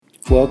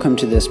Welcome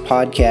to this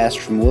podcast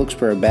from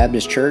Wilkesboro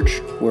Baptist Church,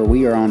 where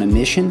we are on a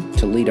mission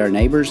to lead our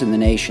neighbors and the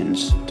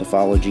nations to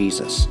follow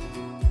Jesus.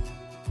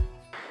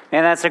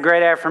 And that's a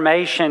great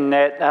affirmation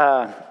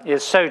that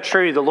is so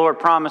true. The Lord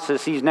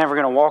promises He's never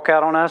going to walk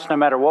out on us no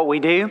matter what we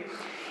do.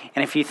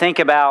 And if you think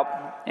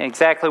about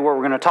exactly what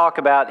we're going to talk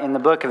about in the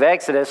book of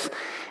Exodus,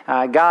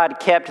 God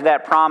kept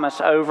that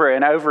promise over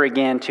and over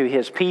again to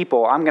His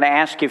people. I'm going to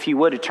ask you if you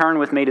would to turn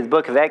with me to the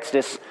book of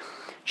Exodus,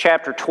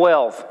 chapter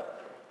 12.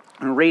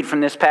 And read from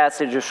this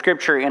passage of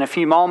Scripture in a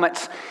few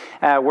moments.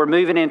 We're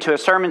moving into a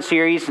sermon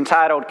series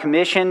entitled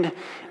Commissioned.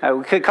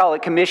 We could call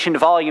it Commissioned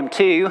Volume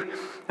 2.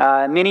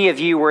 Many of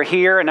you were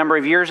here a number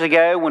of years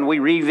ago when we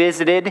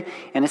revisited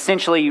and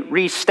essentially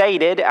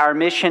restated our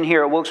mission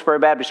here at Wilkesboro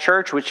Baptist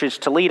Church, which is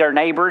to lead our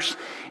neighbors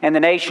and the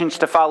nations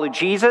to follow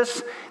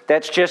Jesus.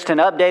 That's just an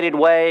updated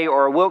way,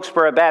 or a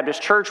Wilkesboro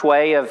Baptist Church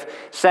way, of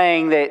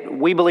saying that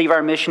we believe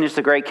our mission is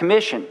the Great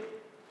Commission.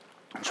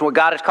 It's what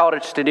God has called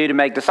us to do, to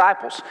make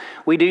disciples.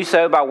 We do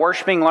so by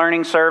worshiping,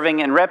 learning,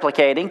 serving, and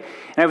replicating.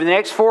 And over the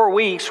next 4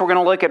 weeks, we're going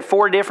to look at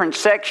 4 different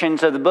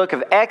sections of the book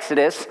of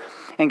Exodus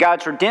and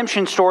God's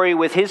redemption story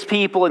with His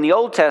people in the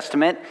Old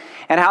Testament,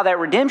 and how that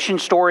redemption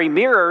story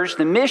mirrors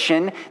the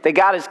mission that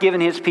God has given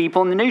His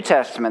people in the New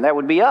Testament. That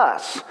would be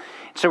us.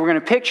 So we're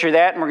going to picture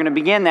that, and we're going to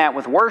begin that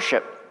with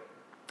worship,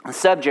 the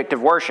subject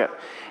of worship.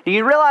 Do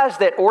you realize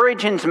that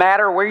origins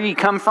matter? Where you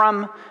come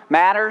from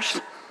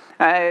matters?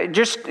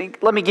 Just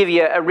let me give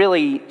you a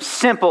really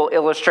simple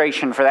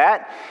illustration for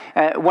that.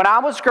 When I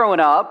was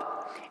growing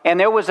up and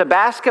there was a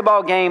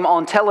basketball game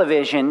on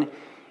television,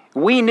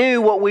 we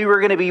knew what we were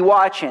going to be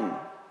watching.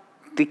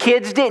 The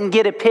kids didn't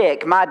get a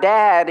pick. My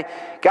dad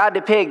got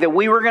to pick that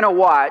we were going to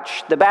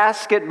watch the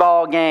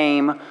basketball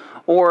game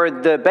or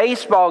the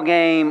baseball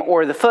game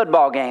or the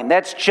football game.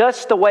 That's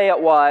just the way it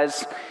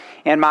was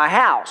in my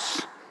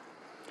house.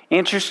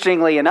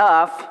 Interestingly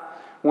enough,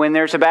 when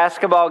there's a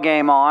basketball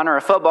game on, or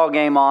a football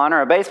game on,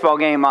 or a baseball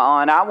game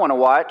on, I want to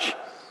watch.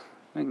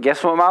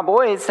 Guess what my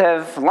boys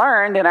have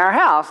learned in our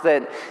house?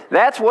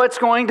 That's what's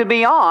going to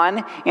be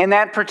on in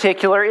that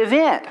particular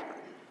event.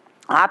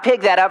 I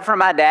picked that up from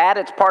my dad.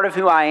 It's part of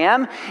who I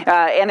am,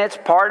 and it's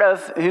part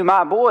of who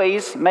my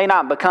boys may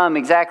not become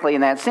exactly in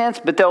that sense,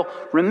 but they'll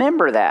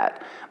remember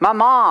that. My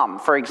mom,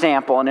 for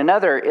example, in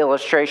another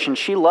illustration,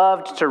 she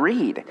loved to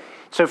read.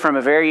 So from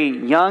a very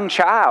young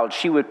child,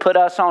 she would put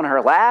us on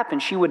her lap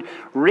and she would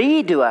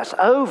read to us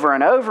over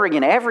and over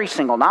again every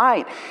single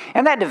night.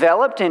 And that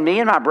developed in me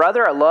and my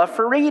brother a love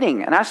for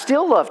reading. And I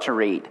still love to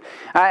read.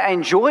 I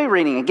enjoy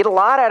reading and get a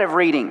lot out of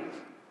reading.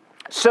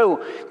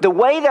 So the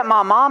way that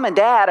my mom and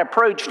dad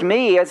approached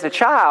me as a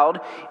child,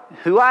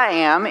 who I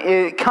am,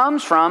 it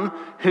comes from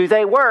who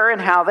they were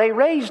and how they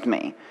raised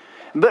me.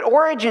 But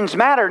origins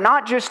matter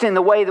not just in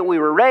the way that we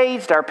were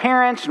raised, our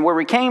parents and where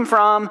we came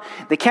from,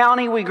 the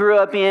county we grew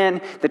up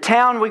in, the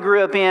town we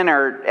grew up in,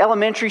 our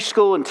elementary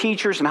school and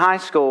teachers in high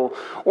school.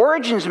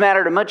 Origins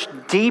matter at a much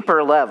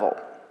deeper level.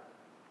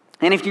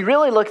 And if you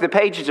really look at the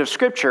pages of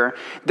Scripture,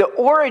 the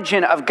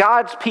origin of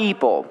God's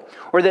people,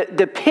 or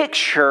the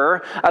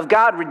picture of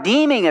God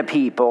redeeming a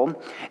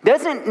people,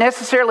 doesn't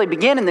necessarily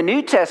begin in the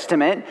New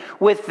Testament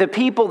with the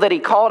people that He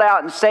called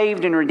out and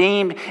saved and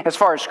redeemed as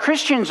far as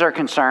Christians are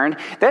concerned.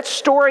 That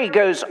story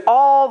goes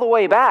all the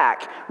way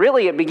back.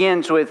 Really, it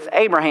begins with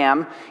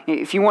Abraham.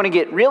 If you want to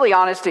get really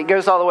honest, it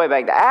goes all the way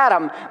back to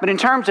Adam. But in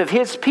terms of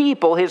His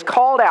people, His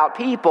called out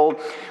people,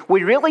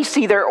 we really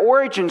see their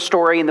origin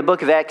story in the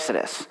book of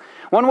Exodus.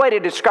 One way to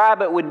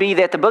describe it would be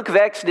that the book of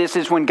Exodus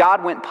is when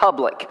God went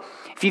public.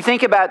 If you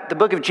think about the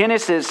book of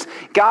Genesis,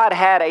 God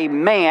had a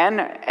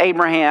man,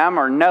 Abraham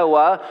or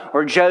Noah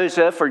or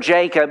Joseph or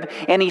Jacob,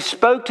 and He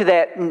spoke to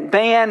that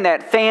man,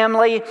 that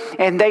family,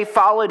 and they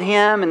followed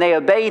Him and they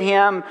obeyed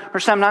Him,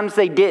 or sometimes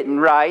they didn't,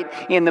 right,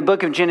 in the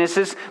book of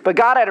Genesis. But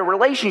God had a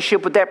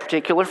relationship with that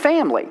particular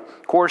family.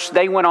 Of course,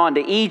 they went on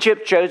to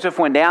Egypt. Joseph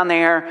went down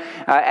there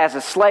as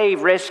a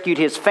slave, rescued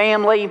his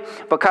family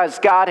because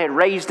God had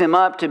raised him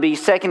up to be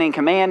second in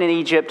command in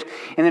Egypt.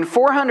 And then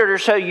 400 or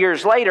so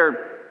years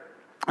later,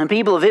 the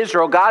people of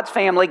Israel, God's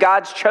family,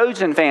 God's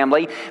chosen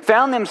family,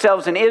 found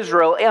themselves in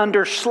Israel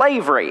under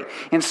slavery,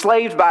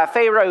 enslaved by a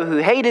Pharaoh who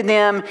hated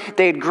them.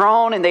 They had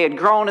grown and they had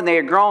grown and they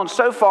had grown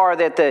so far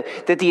that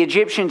the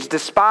Egyptians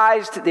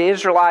despised the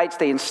Israelites.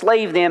 They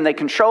enslaved them. They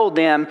controlled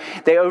them.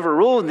 They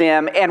overruled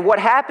them. And what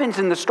happens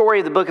in the story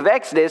of the book of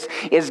Exodus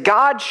is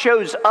God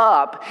shows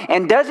up,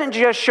 and doesn't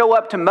just show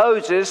up to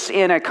Moses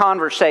in a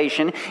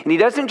conversation, and He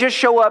doesn't just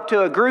show up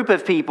to a group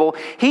of people.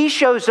 He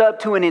shows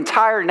up to an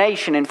entire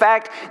nation. In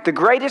fact, the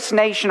greatest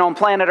nation on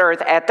planet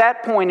Earth at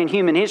that point in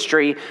human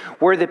history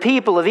were the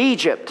people of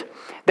Egypt.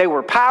 They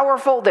were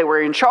powerful, they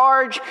were in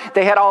charge,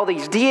 they had all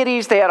these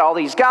deities, they had all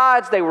these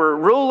gods, they were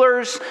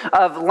rulers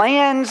of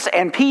lands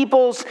and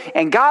peoples,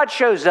 and God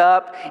shows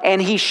up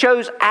and He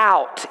shows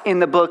out in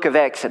the book of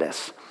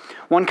Exodus.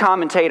 One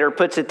commentator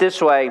puts it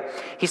this way.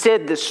 He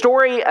said, the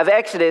story of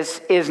Exodus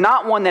is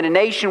not one that a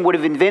nation would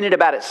have invented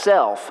about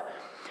itself.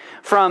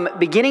 From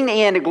beginning to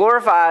end, it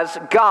glorifies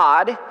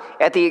God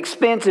at the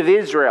expense of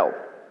Israel.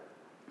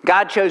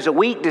 God chose a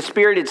weak,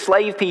 dispirited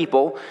slave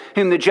people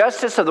whom the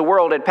justice of the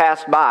world had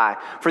passed by.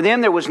 For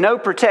them there was no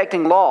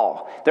protecting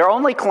law. Their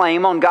only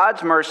claim on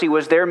God's mercy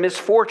was their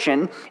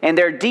misfortune and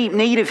their deep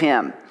need of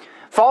Him.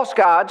 False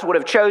gods would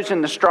have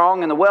chosen the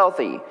strong and the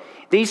wealthy.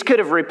 These could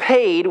have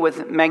repaid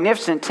with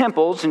magnificent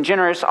temples and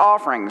generous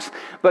offerings.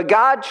 But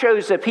God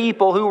chose a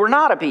people who were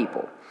not a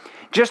people,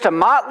 just a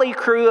motley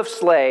crew of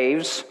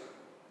slaves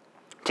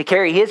to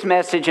carry His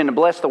message and to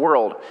bless the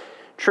world.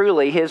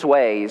 Truly, His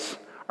ways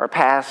are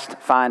past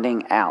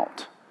finding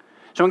out.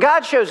 So when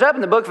God shows up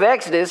in the book of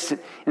Exodus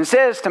and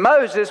says to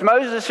Moses,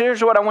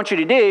 here's what I want you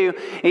to do.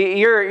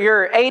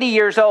 You're 80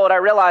 years old, I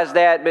realize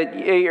that, but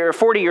you're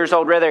 40 years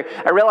old rather,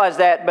 I realize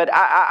that, but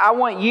I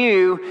want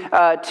you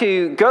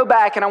to go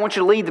back and I want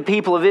you to lead the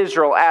people of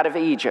Israel out of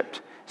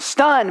Egypt.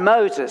 Stunned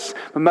Moses.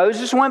 But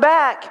Moses went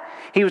back.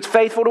 He was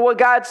faithful to what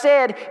God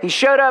said. He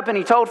showed up and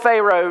he told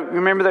Pharaoh,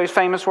 remember those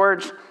famous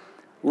words?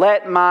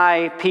 Let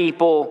my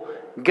people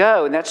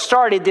go. And that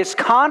started this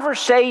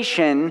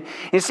conversation,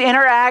 this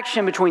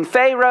interaction between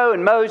Pharaoh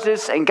and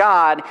Moses and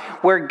God,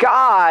 where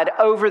God,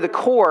 over the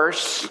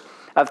course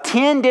of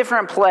 10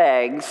 different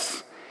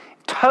plagues,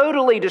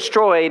 totally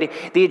destroyed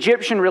the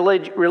Egyptian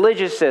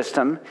religious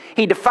system.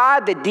 He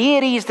defied the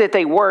deities that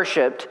they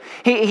worshipped.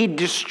 He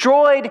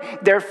destroyed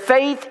their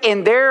faith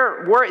in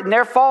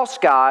their false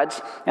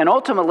gods, and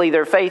ultimately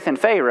their faith in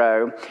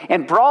Pharaoh,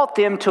 and brought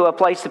them to a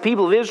place, the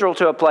people of Israel,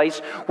 to a place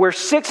where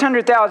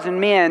 600,000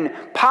 men,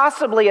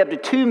 possibly up to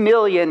 2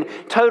 million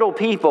total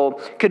people,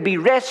 could be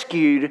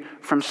rescued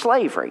from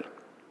slavery.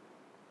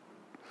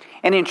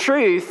 And in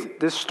truth,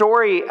 the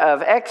story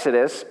of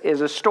Exodus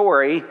is a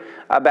story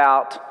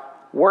about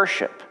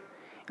worship.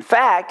 In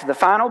fact, the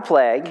final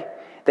plague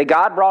that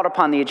God brought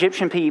upon the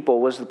Egyptian people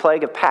was the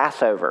plague of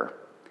Passover.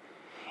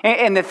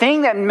 And the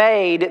thing that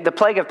made the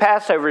plague of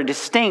Passover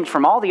distinct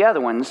from all the other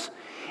ones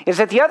is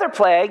that the other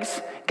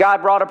plagues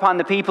God brought upon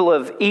the people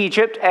of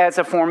Egypt as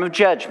a form of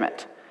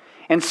judgment.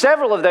 In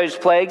several of those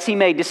plagues, He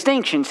made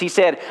distinctions. He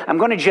said, I'm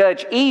going to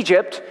judge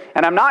Egypt,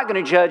 and I'm not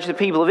going to judge the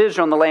people of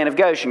Israel in the land of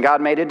Goshen.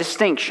 God made a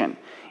distinction.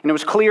 And it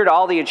was clear to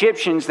all the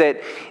Egyptians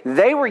that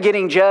they were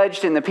getting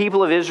judged and the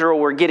people of Israel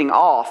were getting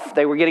off.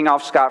 They were getting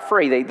off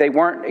scot-free. They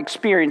weren't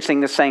experiencing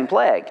the same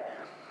plague.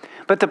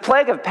 But the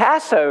plague of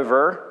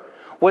Passover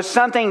was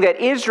something that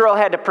Israel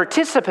had to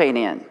participate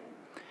in.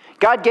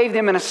 God gave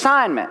them an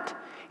assignment.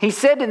 He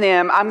said to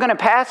them, I'm going to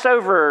pass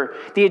over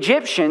the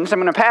Egyptians, I'm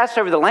going to pass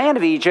over the land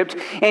of Egypt,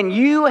 and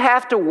you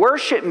have to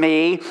worship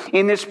me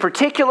in this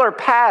particular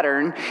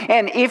pattern.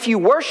 And if you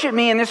worship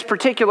me in this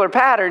particular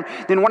pattern,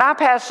 then when I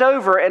pass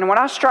over and when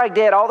I strike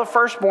dead all the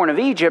firstborn of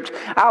Egypt,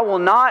 I will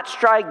not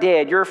strike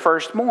dead your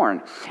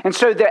firstborn. And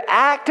so the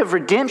act of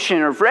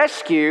redemption, of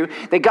rescue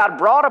that God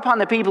brought upon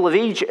the people of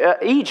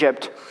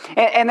Egypt,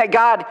 and that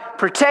God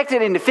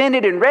protected and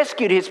defended and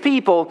rescued His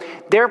people,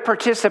 their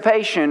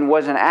participation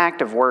was an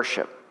act of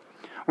worship.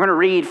 We're going to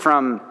read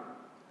from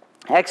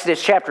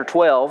Exodus chapter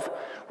 12,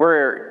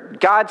 where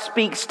God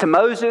speaks to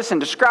Moses and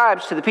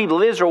describes to the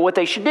people of Israel what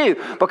they should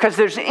do. Because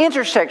there's an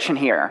intersection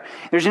here.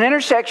 There's an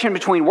intersection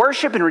between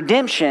worship and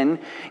redemption,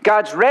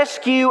 God's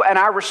rescue and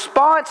our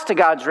response to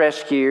God's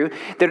rescue,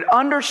 that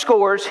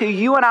underscores who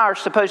you and I are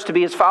supposed to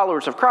be as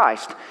followers of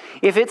Christ.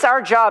 If it's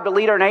our job to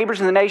lead our neighbors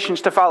and the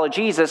nations to follow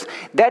Jesus,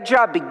 that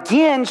job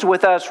begins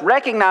with us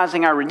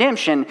recognizing our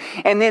redemption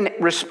and then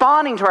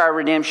responding to our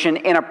redemption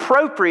in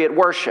appropriate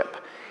worship.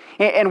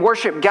 And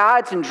worship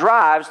guides and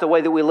drives the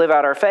way that we live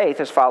out our faith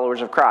as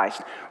followers of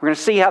Christ. We're going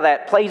to see how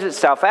that plays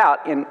itself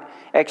out in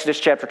Exodus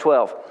chapter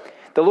 12.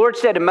 The Lord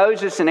said to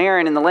Moses and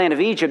Aaron in the land of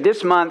Egypt,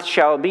 this month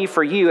shall be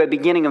for you a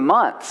beginning of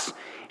months. It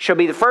shall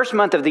be the first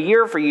month of the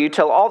year for you.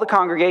 Tell all the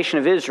congregation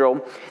of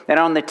Israel that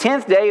on the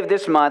 10th day of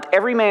this month,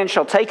 every man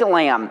shall take a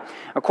lamb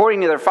according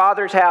to their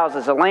father's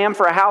houses, a lamb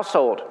for a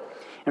household.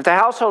 If the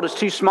household is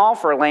too small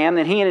for a lamb,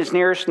 then he and his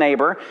nearest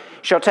neighbor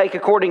shall take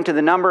according to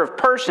the number of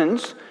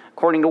persons,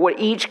 according to what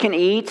each can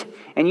eat,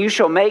 and you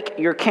shall make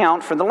your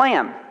count for the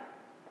lamb.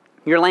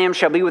 Your lamb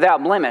shall be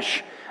without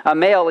blemish, a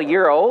male a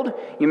year old.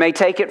 You may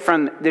take it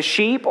from the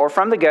sheep or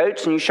from the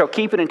goats, and you shall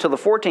keep it until the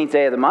 14th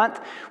day of the month,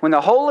 when the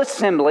whole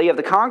assembly of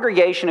the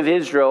congregation of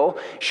Israel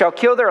shall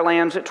kill their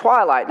lambs at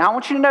twilight. Now I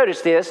want you to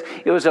notice this.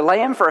 It was a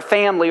lamb for a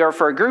family or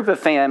for a group of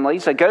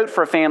families, a goat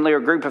for a family or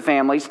a group of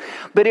families,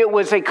 but it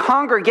was a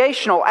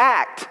congregational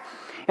act.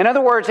 In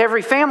other words,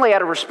 every family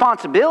had a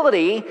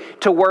responsibility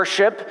to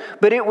worship,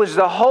 but it was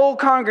the whole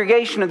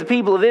congregation of the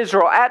people of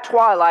Israel at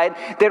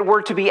twilight that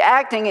were to be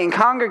acting in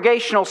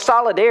congregational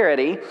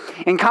solidarity,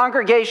 in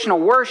congregational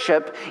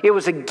worship. It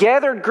was a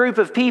gathered group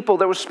of people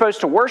that was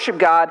supposed to worship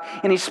God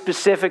in a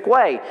specific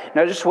way.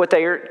 Notice what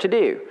they are to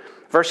do.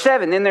 Verse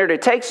 7, then they're to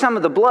take some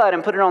of the blood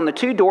and put it on the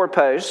 2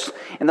 doorposts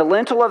and the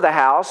lintel of the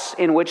house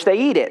in which they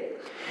eat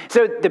it.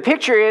 So the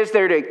picture is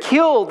they're to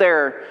kill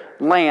their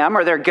lamb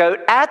or their goat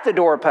at the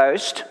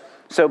doorpost,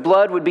 so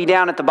blood would be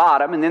down at the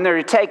bottom, and then they're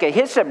to take a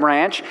hyssop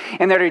branch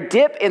and they're to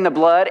dip in the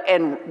blood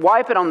and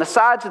wipe it on the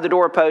sides of the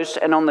doorpost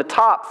and on the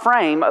top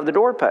frame of the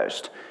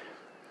doorpost.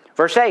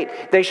 Verse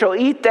 8, they shall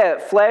eat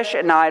that flesh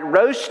at night,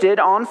 roasted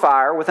on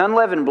fire with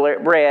unleavened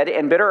bread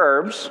and bitter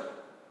herbs.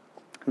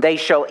 They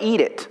shall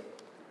eat it.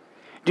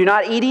 Do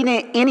not eat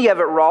any of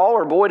it raw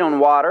or boiled on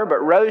water, but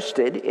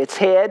roasted, its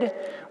head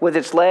with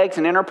its legs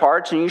and inner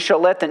parts, and you shall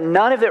let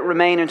none of it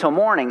remain until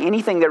morning.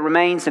 Anything that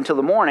remains until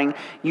the morning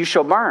you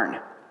shall burn.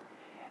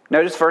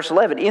 Notice verse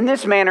 11. In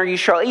this manner you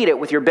shall eat it,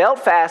 with your belt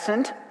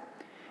fastened,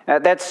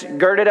 that's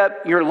girded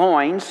up your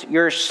loins,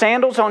 your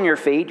sandals on your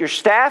feet, your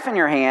staff in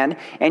your hand,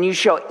 and you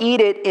shall eat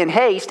it in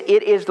haste.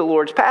 It is the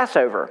Lord's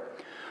Passover.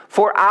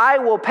 For I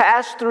will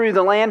pass through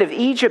the land of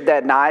Egypt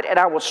that night, and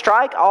I will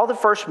strike all the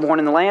firstborn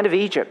in the land of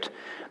Egypt,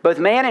 both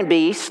man and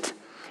beast,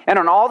 and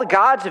on all the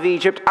gods of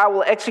Egypt I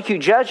will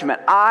execute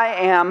judgment. I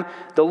am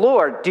the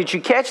Lord. Did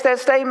you catch that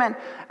statement?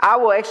 I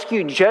will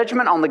execute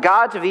judgment on the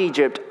gods of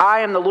Egypt.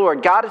 I am the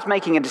Lord. God is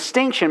making a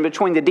distinction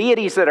between the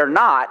deities that are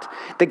not,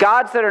 the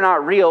gods that are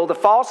not real, the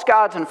false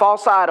gods and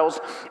false idols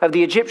of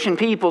the Egyptian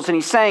peoples. And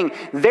he's saying,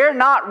 they're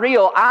not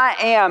real. I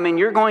am, and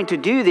you're going to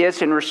do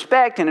this in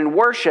respect and in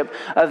worship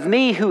of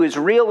me who is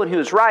real and who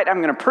is right.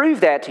 I'm going to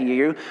prove that to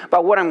you by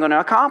what I'm going to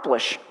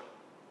accomplish.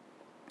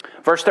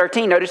 Verse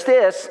 13, notice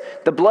this,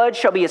 the blood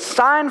shall be a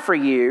sign for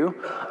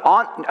you,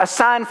 a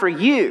sign for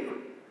you.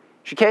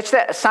 Did you catch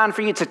that? A sign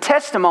for you. It's a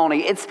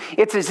testimony.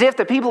 It's as if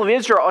the people of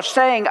Israel are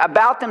saying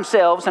about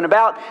themselves and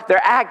about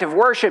their act of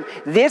worship,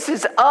 this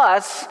is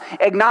us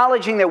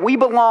acknowledging that we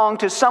belong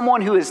to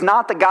someone who is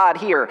not the God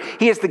here.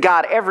 He is the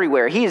God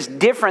everywhere. He is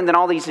different than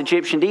all these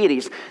Egyptian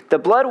deities. The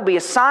blood will be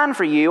a sign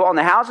for you on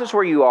the houses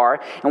where you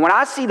are, and when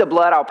I see the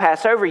blood, I'll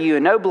pass over you,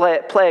 and no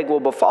plague will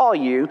befall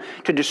you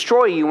to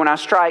destroy you when I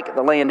strike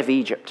the land of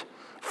Egypt.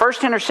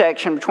 First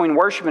intersection between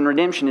worship and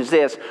redemption is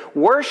this.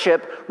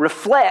 Worship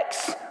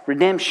reflects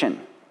redemption.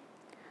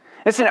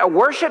 Listen, a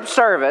worship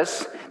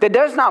service that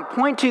does not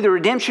point to the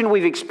redemption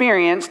we've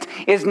experienced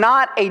is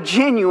not a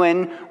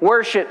genuine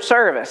worship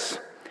service.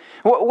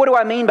 What do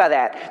I mean by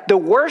that? The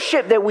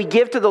worship that we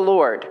give to the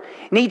Lord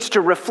needs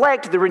to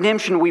reflect the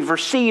redemption we've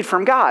received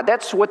from God.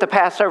 That's what the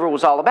Passover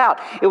was all about.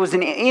 It was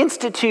an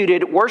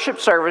instituted worship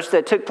service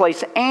that took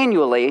place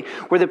annually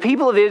where the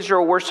people of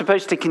Israel were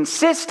supposed to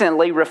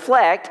consistently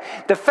reflect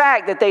the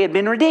fact that they had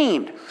been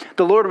redeemed.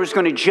 The Lord was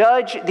going to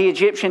judge the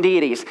Egyptian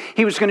deities.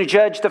 He was going to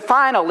judge the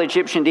final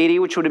Egyptian deity,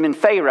 which would have been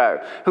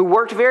Pharaoh, who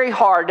worked very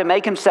hard to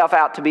make himself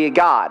out to be a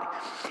god.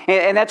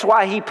 And that's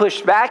why he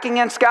pushed back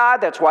against God.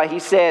 That's why he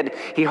said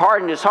he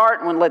hardened his heart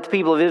and wouldn't let the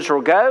people of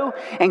Israel go.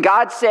 And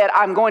God said,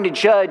 I'm going to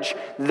judge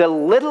the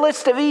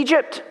littlest of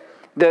Egypt,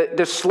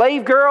 the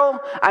slave girl.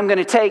 I'm going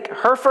to take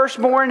her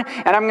firstborn,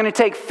 and I'm going to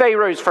take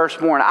Pharaoh's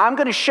firstborn. I'm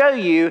going to show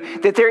you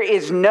that there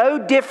is no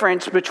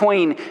difference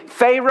between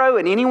Pharaoh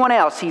and anyone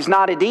else. He's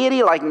not a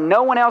deity like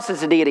no one else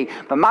is a deity.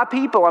 But my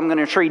people I'm going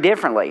to treat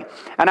differently.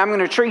 And I'm going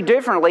to treat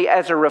differently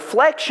as a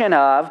reflection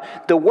of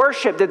the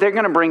worship that they're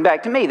going to bring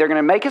back to me. They're going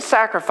to make a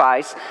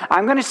sacrifice.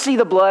 I'm going to see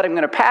the blood. I'm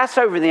going to pass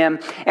over them.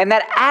 And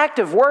that act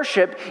of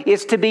worship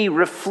is to be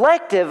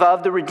reflective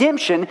of the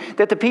redemption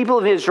that the people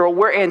of Israel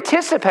were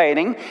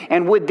anticipating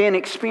and would then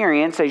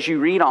experience as you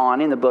read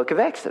on in the book of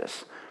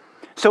Exodus.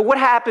 So what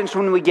happens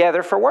when we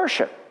gather for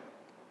worship?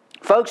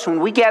 Folks, when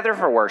we gather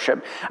for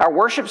worship, our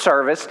worship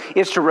service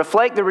is to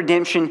reflect the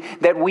redemption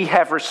that we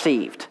have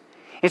received.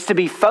 It's to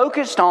be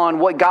focused on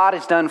what God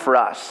has done for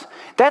us.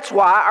 That's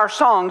why our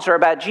songs are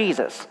about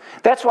Jesus.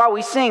 That's why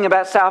we sing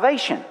about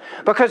salvation.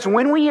 Because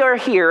when we are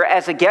here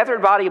as a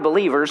gathered body of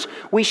believers,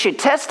 we should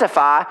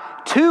testify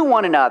to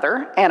one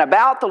another and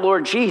about the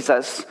Lord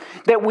Jesus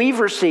that we've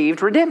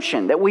received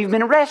redemption, that we've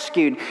been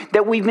rescued,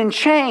 that we've been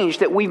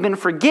changed, that we've been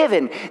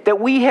forgiven, that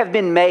we have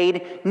been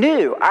made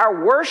new.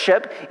 Our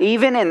worship,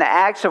 even in the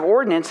acts of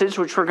ordinances,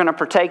 which we're going to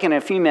partake in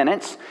a few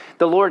minutes,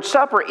 the Lord's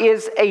Supper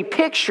is a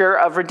picture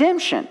of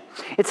redemption.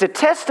 It's a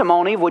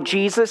testimony of what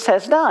Jesus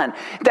has done.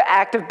 The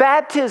act of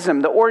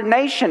baptism, the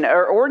ordination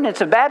or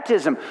ordinance of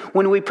baptism,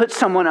 when we put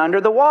someone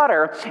under the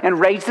water and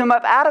raise them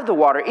up out of the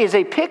water, is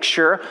a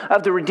picture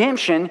of the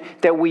redemption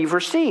that we've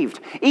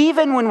received.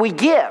 Even when we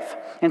give,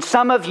 and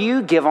some of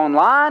you give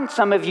online,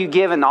 some of you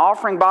give in the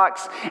offering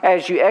box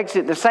as you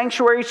exit the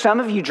sanctuary, some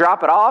of you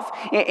drop it off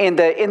in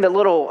the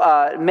little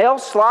mail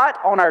slot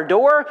on our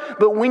door.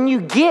 But when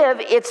you give,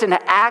 it's an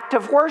act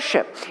of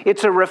worship.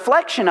 It's a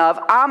reflection of,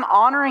 I'm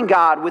honoring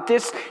God with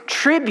this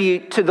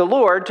tribute to the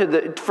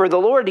Lord, for the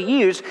Lord to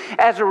use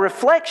as a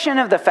reflection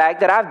of the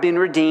fact that I've been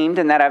redeemed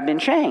and that I've been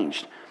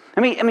changed.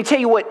 Let me tell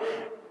you what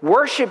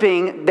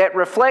worshiping that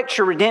reflects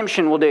your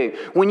redemption will do.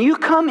 When you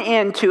come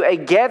into a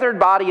gathered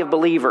body of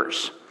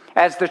believers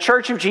as the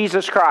Church of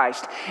Jesus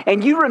Christ,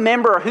 and you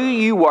remember who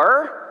you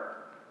were,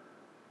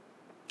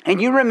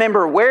 and you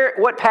remember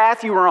what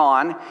path you were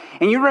on,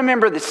 and you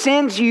remember the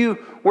sins you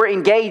were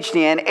engaged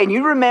in, and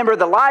you remember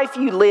the life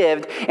you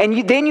lived,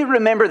 and then you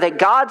remember that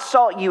God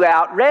sought you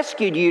out,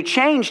 rescued you,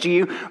 changed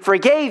you,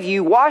 forgave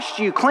you, washed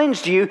you,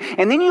 cleansed you,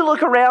 and then you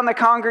look around the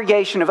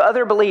congregation of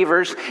other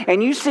believers,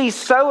 and you see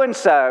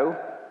so-and-so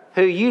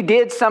who you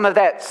did some of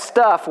that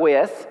stuff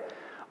with,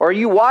 Or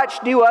you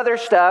do other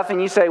stuff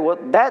and you say, well,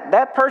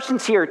 that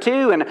person's here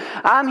too and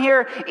I'm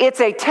here.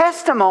 It's a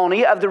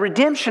testimony of the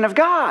redemption of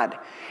God.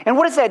 And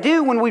what does that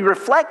do when we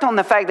reflect on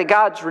the fact that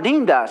God's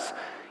redeemed us?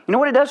 You know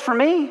what it does for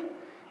me?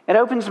 It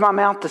opens my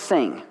mouth to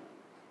sing.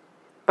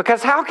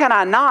 Because how can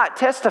I not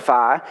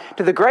testify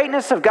to the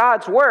greatness of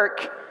God's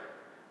work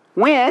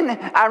when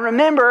I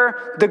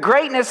remember the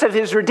greatness of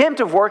His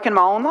redemptive work in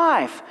my own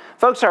life?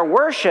 Folks, our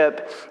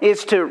worship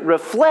is to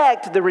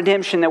reflect the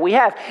redemption that we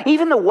have.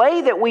 Even the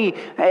way that we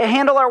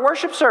handle our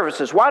worship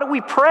services. Why do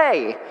we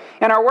pray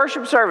in our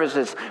worship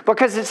services?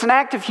 Because it's an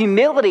act of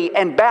humility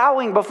and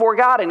bowing before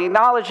God and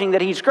acknowledging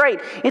that He's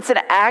great. It's an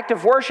act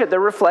of worship that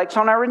reflects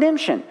on our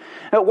redemption.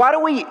 Why do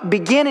we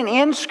begin and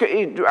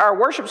end our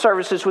worship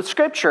services with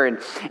Scripture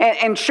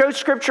and show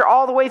Scripture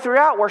all the way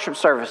throughout worship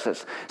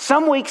services?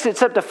 Some weeks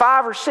it's up to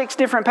 5 or 6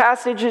 different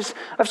passages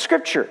of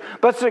Scripture.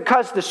 But it's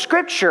because the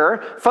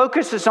Scripture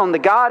focuses on the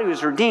God who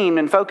is redeemed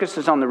and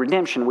focuses on the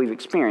redemption we've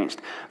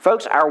experienced.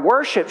 Folks, our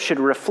worship should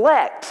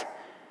reflect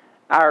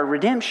our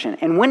redemption.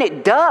 And when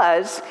it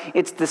does,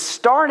 it's the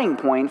starting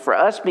point for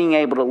us being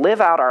able to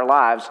live out our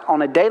lives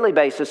on a daily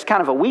basis,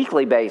 kind of a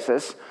weekly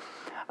basis,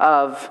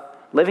 of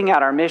living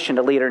out our mission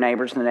to lead our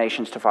neighbors and the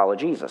nations to follow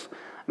Jesus.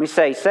 Let me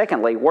say,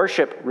 secondly,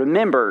 worship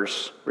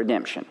remembers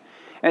redemption.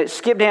 And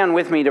skip down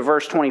with me to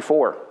verse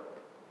 24.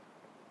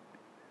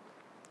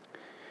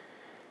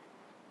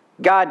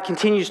 God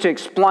continues to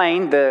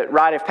explain the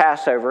rite of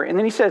Passover, and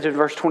then He says in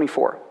verse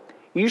 24,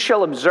 "You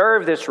shall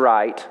observe this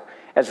rite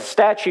as a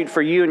statute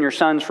for you and your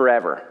sons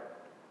forever."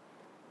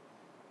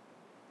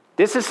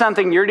 This is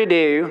something you're to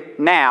do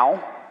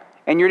now,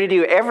 and you're to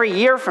do every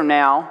year from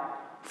now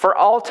for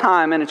all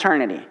time and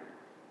eternity.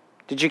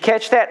 Did you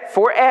catch that?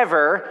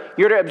 Forever,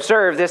 you're to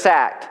observe this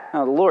act.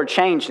 Now, the Lord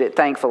changed it,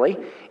 thankfully,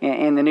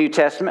 in the New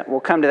Testament. We'll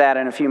come to that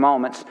in a few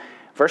moments.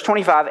 Verse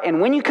 25, "And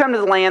when you come to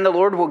the land the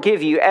Lord will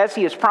give you, as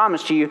He has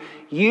promised you,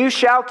 you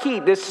shall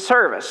keep this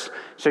service."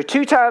 So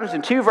 2 times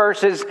in 2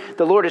 verses,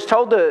 the Lord has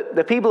told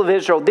the people of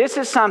Israel, this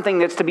is something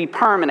that's to be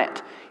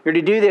permanent. You're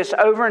to do this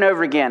over and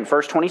over again.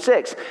 Verse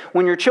 26,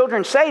 "When your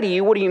children say to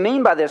you, 'What do you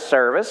mean by this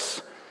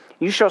service?'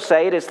 you shall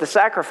say, 'It is the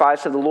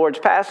sacrifice of the Lord's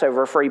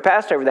Passover, for He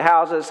passed over the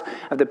houses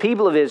of the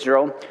people of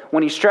Israel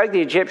when He struck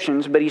the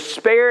Egyptians, but He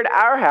spared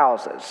our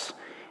houses.'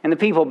 And the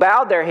people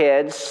bowed their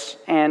heads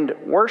and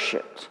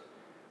worshipped."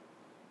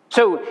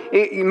 So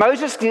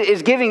Moses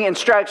is giving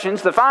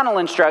instructions, the final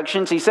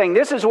instructions. He's saying,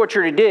 this is what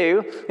you're to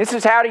do. This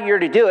is how you're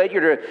to do it.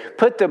 You're to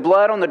put the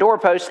blood on the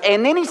doorposts.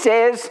 And then he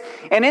says,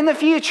 and in the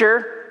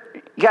future,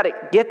 you got to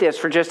get this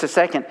for just a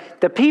second,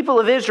 the people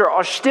of Israel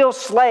are still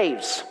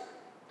slaves.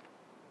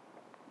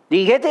 Do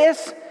you get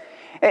this?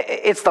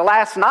 It's the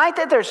last night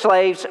that they're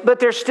slaves, but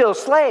they're still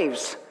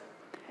slaves.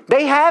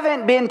 They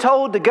haven't been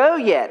told to go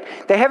yet.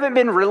 They haven't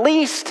been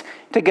released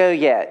to go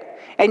yet.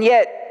 And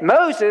yet,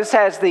 Moses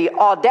has the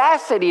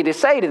audacity to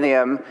say to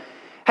them,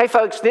 hey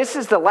folks, this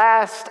is the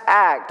last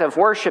act of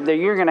worship that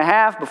you're going to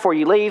have before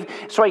you leave.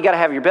 So you got to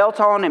have your belt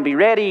on and be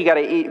ready. You got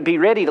to be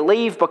ready to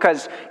leave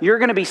because you're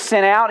going to be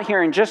sent out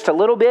here in just a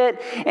little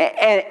bit.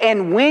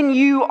 And when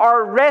you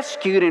are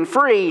rescued and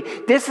free,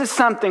 this is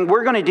something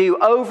we're going to do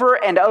over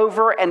and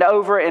over and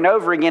over and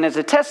over again as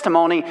a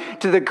testimony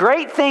to the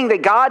great thing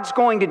that God's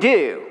going to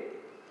do.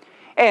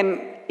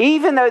 And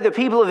even though the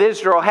people of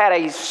Israel had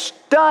a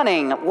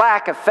stunning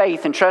lack of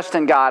faith and trust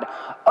in God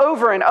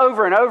over and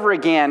over and over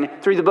again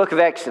through the book of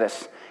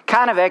Exodus,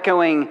 kind of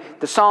echoing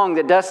the song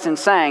that Dustin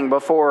sang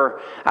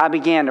before I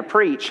began to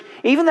preach.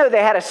 Even though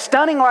they had a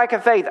stunning lack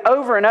of faith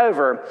over and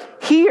over,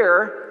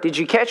 here, did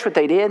you catch what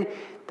they did?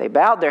 They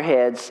bowed their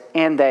heads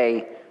and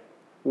they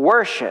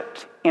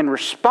worshiped in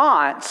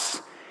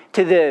response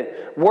to the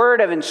word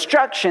of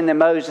instruction that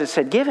Moses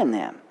had given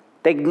them.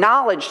 They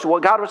acknowledged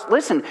what God was.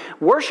 Listen,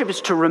 worship is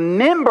to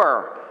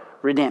remember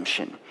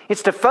redemption.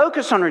 It's to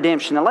focus on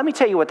redemption. Now, let me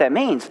tell you what that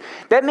means.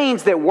 That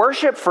means that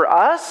worship for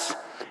us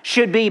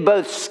should be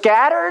both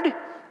scattered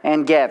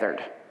and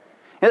gathered.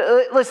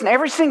 Listen,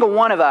 every single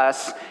one of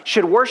us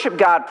should worship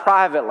God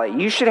privately.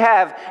 You should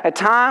have a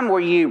time where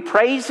you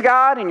praise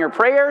God in your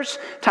prayers,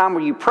 a time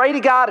where you pray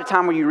to God, a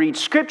time where you read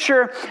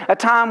Scripture, a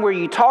time where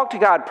you talk to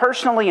God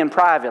personally and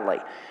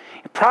privately.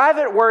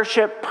 Private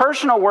worship,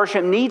 personal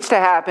worship needs to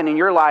happen in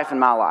your life and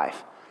my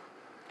life.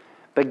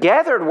 But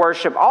gathered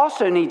worship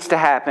also needs to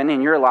happen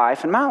in your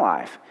life and my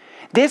life.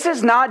 This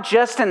is not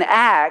just an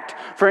act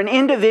for an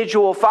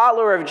individual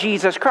follower of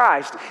Jesus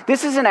Christ.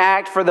 This is an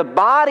act for the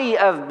body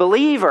of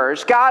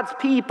believers, God's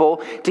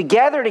people, to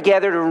gather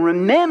together to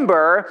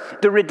remember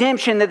the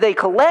redemption that they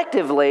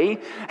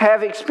collectively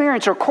have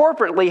experienced or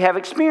corporately have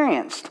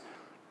experienced.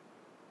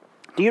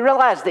 Do you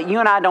realize that you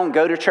and I don't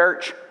go to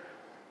church?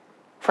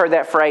 I've heard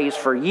that phrase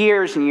for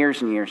years and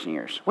years and years and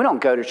years. We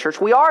don't go to church.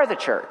 We are the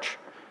church.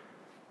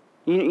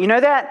 You know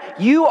that?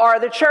 You are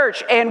the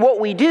church. And what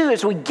we do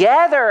is we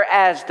gather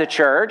as the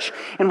church,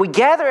 and we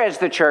gather as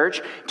the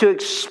church to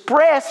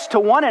express to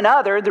one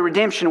another the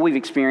redemption we've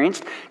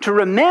experienced, to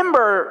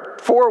remember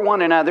for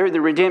one another the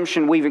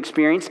redemption we've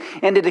experienced,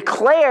 and to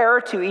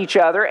declare to each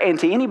other and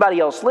to anybody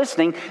else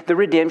listening the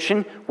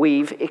redemption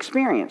we've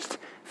experienced.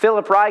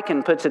 Philip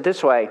Ryken puts it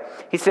this way.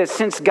 He says,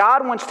 since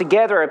God wants to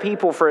gather a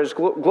people for His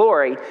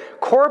glory,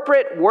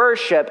 corporate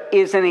worship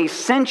is an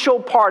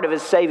essential part of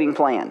His saving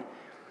plan.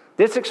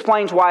 This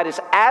explains why it is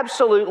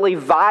absolutely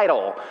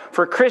vital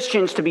for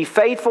Christians to be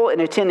faithful in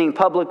attending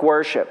public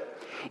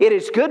worship. It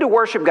is good to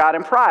worship God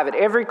in private.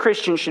 Every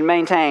Christian should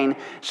maintain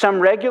some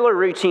regular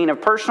routine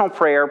of personal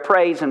prayer,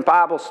 praise, and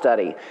Bible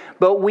study.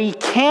 But we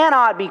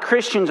cannot be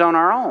Christians on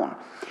our own.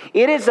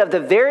 It is of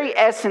the very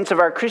essence of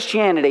our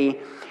Christianity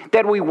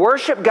that we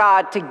worship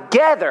God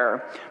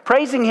together,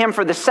 praising Him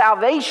for the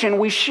salvation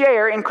we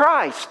share in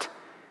Christ.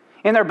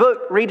 In their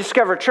book,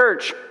 Rediscover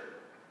Church,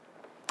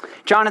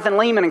 Jonathan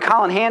Leeman and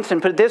Colin Hansen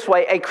put it this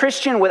way: a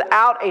Christian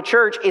without a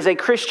church is a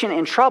Christian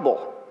in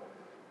trouble.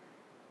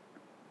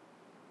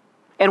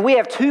 And we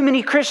have too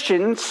many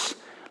Christians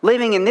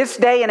living in this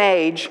day and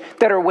age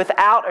that are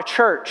without a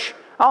church.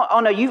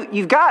 Oh no,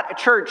 you've got a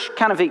church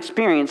kind of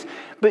experience,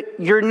 but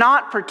you're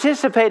not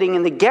participating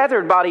in the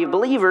gathered body of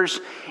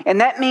believers,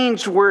 and that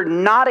means we're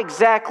not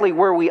exactly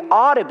where we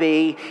ought to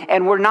be,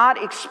 and we're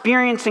not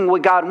experiencing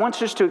what God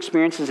wants us to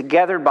experience as a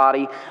gathered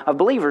body of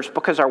believers,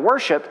 because our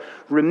worship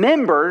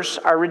remembers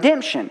our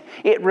redemption.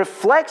 It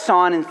reflects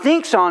on and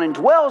thinks on and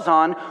dwells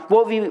on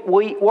what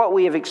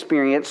we have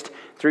experienced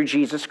through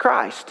Jesus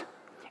Christ.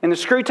 In the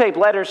Screwtape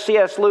Letters,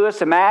 C.S.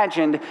 Lewis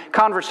imagined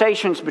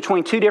conversations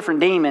between two different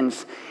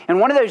demons. And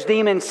one of those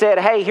demons said,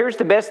 hey, here's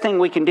the best thing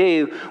we can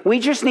do. We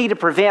just need to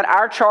prevent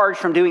our charge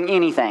from doing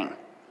anything.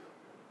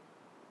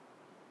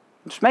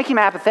 Just make him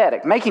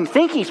apathetic. Make him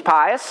think he's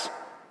pious,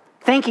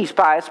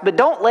 but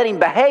don't let him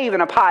behave in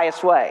a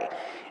pious way.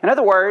 In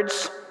other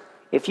words,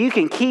 if you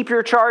can keep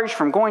your charge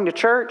from going to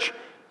church,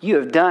 you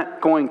have done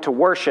going to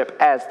worship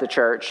as the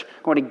church,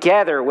 going to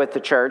gather with the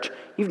church,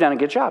 you've done a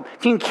good job.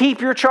 If you can keep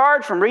your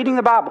charge from reading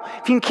the Bible,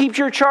 if you can keep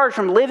your charge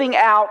from living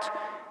out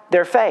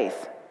their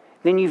faith,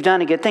 then you've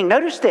done a good thing.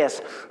 Notice this: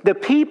 the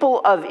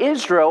people of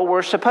Israel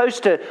were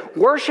supposed to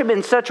worship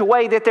in such a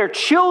way that their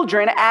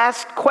children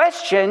asked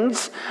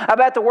questions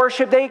about the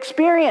worship they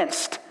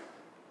experienced.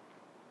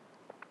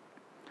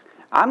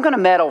 I'm going to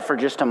meddle for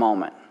just a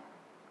moment.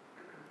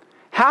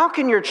 How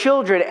can your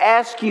children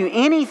ask you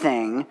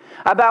anything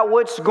about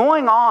what's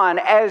going on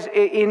as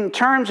in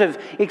terms of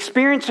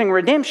experiencing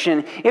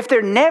redemption if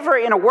they're never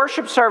in a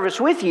worship service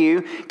with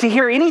you to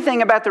hear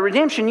anything about the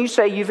redemption you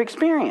say you've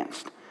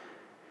experienced?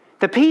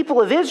 The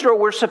people of Israel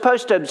were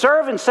supposed to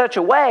observe in such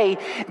a way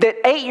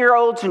that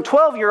 8-year-olds and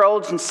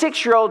 12-year-olds and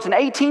 6-year-olds and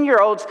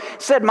 18-year-olds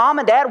said, Mom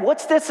and Dad,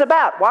 what's this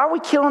about? Why are we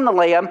killing the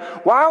lamb?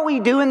 Why are we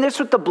doing this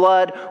with the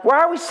blood? Why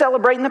are we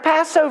celebrating the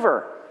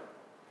Passover?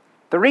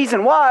 The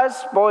reason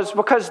was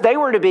because they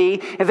were to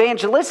be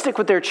evangelistic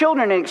with their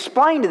children and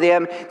explain to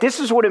them, this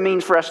is what it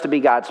means for us to be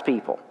God's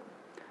people.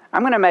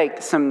 I'm going to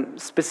make some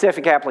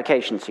specific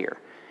applications here.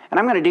 And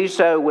I'm going to do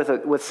so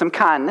with some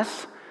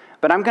kindness,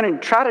 but I'm going to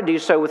try to do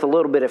so with a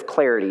little bit of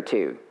clarity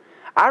too.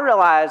 I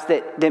realize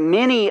that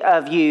many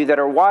of you that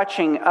are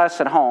watching us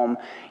at home,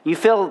 you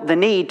feel the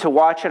need to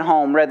watch at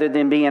home rather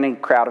than be in a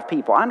crowd of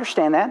people. I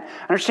understand that.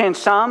 I understand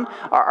some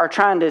are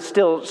trying to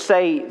still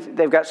say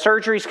they've got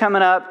surgeries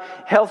coming up,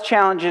 health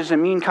challenges,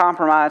 immune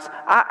compromise.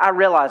 I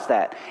realize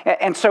that.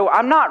 And so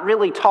I'm not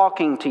really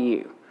talking to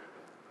you.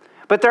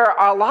 But there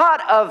are a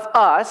lot of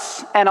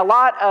us and a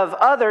lot of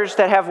others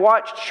that have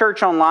watched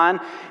church online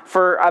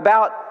for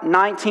about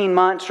 19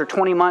 months or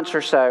 20 months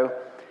or so.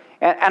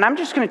 And I'm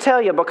just going to tell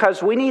you,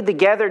 because we need the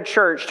gathered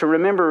church to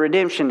remember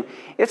redemption,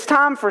 it's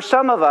time for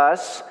some of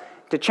us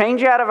to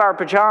change out of our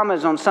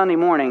pajamas on Sunday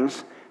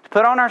mornings, to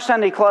put on our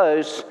Sunday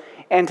clothes,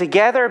 and to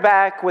gather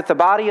back with the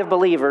body of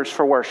believers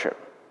for worship.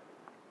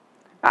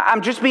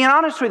 I'm just being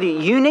honest with you.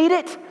 You need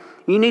it.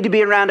 You need to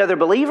be around other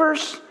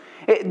believers.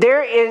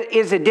 There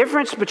is a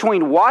difference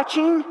between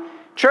watching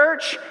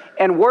church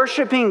and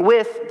worshiping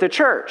with the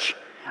church.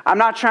 I'm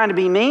not trying to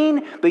be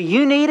mean, but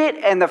you need it,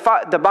 and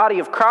the body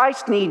of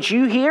Christ needs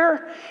you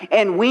here,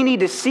 and we need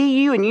to see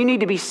you, and you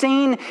need to be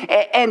seen,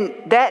 and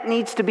that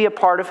needs to be a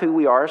part of who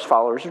we are as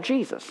followers of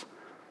Jesus.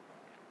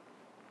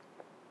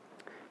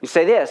 You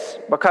say this,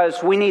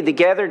 because we need the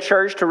gathered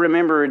church to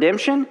remember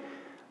redemption.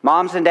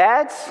 Moms and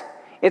dads,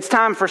 it's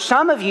time for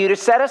some of you to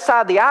set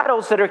aside the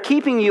idols that are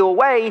keeping you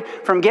away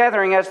from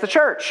gathering as the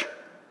church.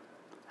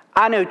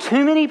 I know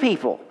too many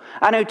people,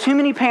 I know too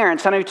many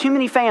parents, I know too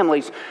many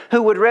families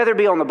who would rather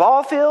be on the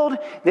ball field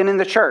than in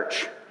the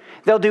church.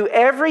 They'll do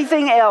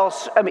everything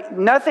else. I mean,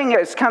 nothing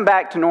has come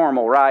back to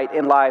normal, right,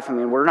 in life. I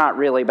mean, we're not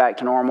really back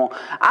to normal.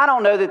 I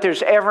don't know that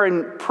there's ever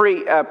a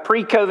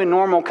pre-COVID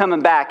normal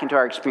coming back into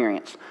our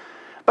experience.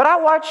 But I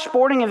watch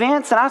sporting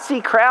events and I see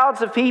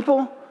crowds of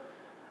people.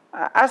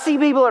 I see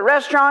people at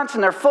restaurants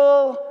and they're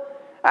full.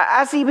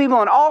 I see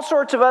people in all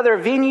sorts of other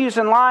venues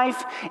in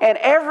life, and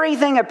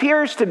everything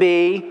appears to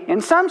be, in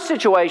some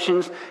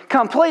situations,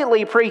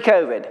 completely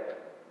pre-COVID.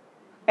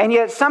 And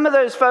yet some of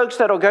those folks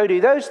that'll go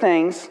do those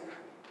things,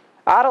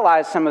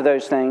 idolize some of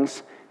those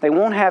things, they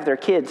won't have their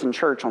kids in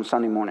church on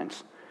Sunday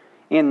mornings,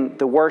 in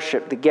the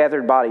worship, the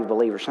gathered body of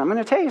believers. So I'm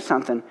going to tell you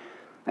something.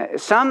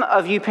 Some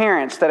of you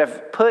parents that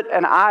have put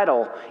an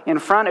idol in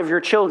front of your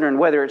children,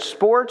 whether it's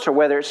sports or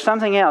whether it's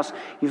something else,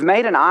 you've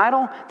made an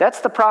idol.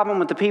 That's the problem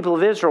with the people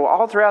of Israel.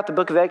 All throughout the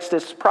book of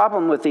Exodus, the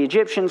problem with the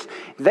Egyptians,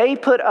 they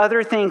put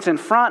other things in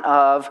front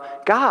of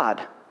God.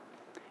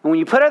 And when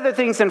you put other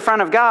things in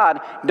front of God,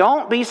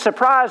 don't be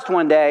surprised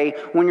one day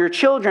when your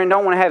children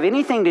don't want to have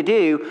anything to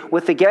do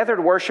with the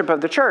gathered worship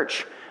of the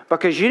church,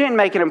 because you didn't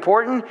make it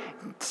important,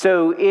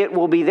 so it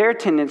will be their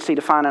tendency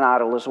to find an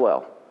idol as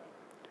well.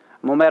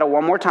 I'm going to meddle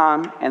one more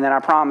time, and then I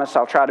promise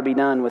I'll try to be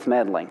done with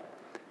meddling.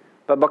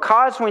 But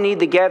because we need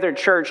the gathered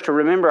church to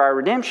remember our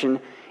redemption,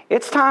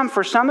 it's time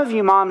for some of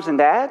you moms and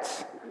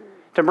dads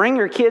to bring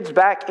your kids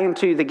back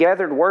into the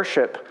gathered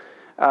worship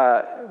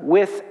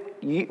with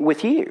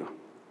you.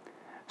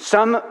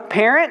 Some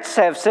parents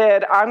have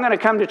said, I'm going to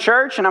come to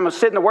church and I'm going to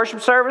sit in the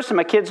worship service and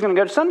my kid's going to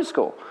go to Sunday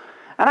school.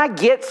 And I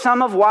get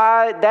some of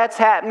why that's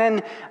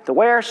happening, the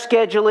way our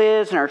schedule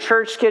is and our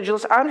church schedule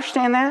is. I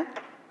understand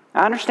that.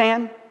 I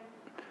understand.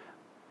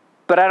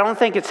 But I don't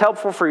think it's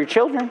helpful for your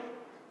children.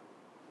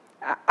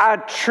 I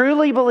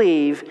truly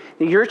believe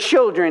that your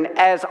children,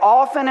 as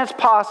often as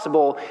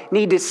possible,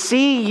 need to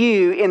see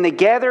you in the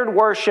gathered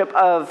worship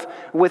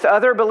with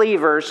other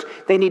believers.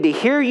 They need to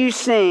hear you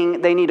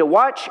sing. They need to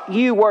watch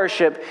you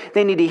worship.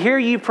 They need to hear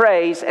you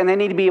praise. And they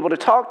need to be able to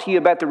talk to you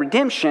about the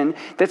redemption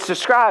that's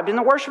described in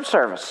the worship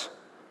service.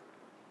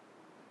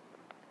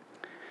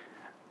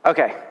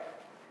 Okay,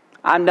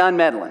 I'm done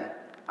meddling.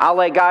 I'll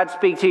let God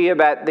speak to you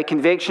about the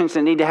convictions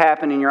that need to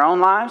happen in your own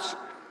lives.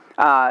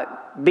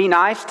 Be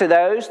nice to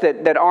those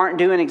that aren't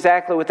doing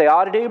exactly what they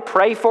ought to do.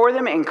 Pray for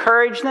them,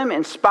 encourage them,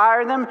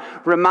 inspire them,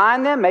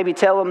 remind them, maybe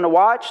tell them to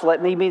watch.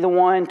 Let me be the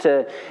one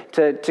to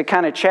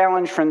kind of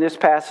challenge from this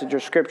passage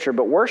of Scripture.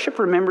 But worship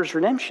remembers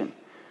redemption.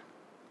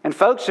 And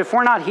folks, if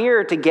we're not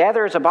here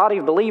together as a body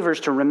of believers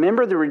to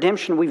remember the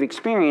redemption we've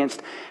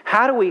experienced,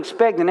 how do we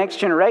expect the next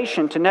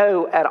generation to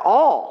know at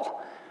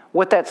all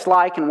what that's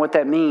like and what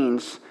that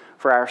means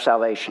for our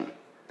salvation?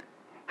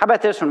 How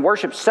about this one?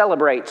 Worship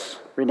celebrates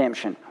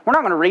redemption. We're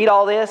not going to read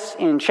all this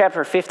in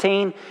chapter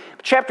 15.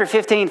 Chapter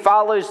 15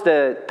 follows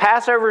the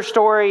Passover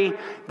story.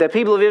 The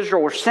people of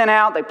Israel were sent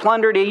out. They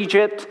plundered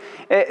Egypt.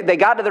 They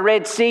got to the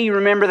Red Sea. You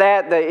remember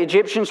that? The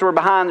Egyptians were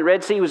behind. The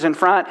Red Sea was in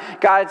front.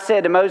 God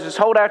said to Moses,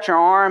 hold out your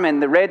arm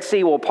and the Red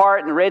Sea will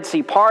part. And the Red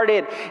Sea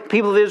parted.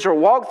 People of Israel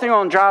walked through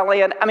on dry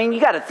land. I mean, you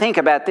got to think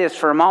about this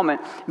for a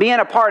moment. Being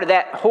a part of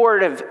that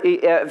horde of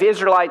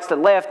Israelites that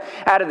left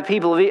out of the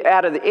people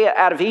out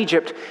of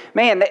Egypt,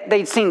 man,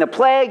 they'd seen the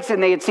plagues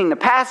and they had seen the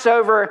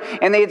Passover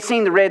and they had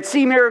seen the Red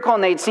Sea miracle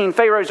and they'd seen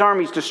Pharaoh's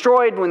armies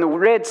destroyed when the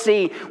Red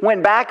Sea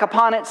went back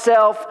upon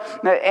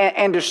itself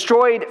and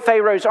destroyed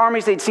Pharaoh's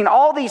armies. They'd seen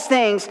all these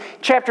things.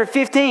 Chapter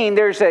 15,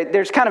 there's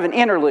kind of an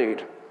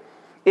interlude.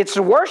 It's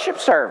a worship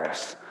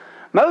service.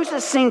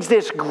 Moses sings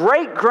this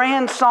great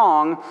grand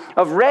song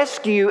of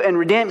rescue and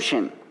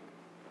redemption.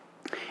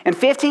 And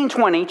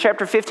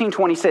chapter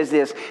 15:20 says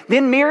this,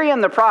 then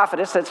Miriam the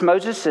prophetess, that's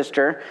Moses'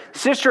 sister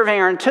of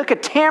Aaron, took a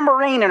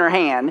tambourine in her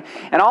hand,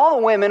 and all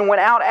the women went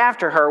out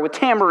after her with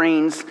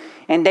tambourines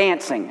and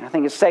dancing. I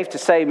think it's safe to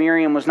say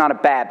Miriam was not a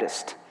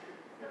Baptist.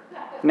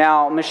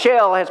 Now,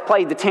 Michelle has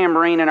played the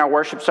tambourine in our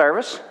worship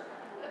service.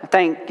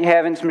 Thank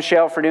heavens,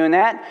 Michelle, for doing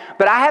that.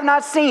 But I have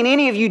not seen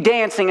any of you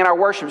dancing in our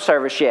worship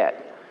service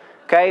yet.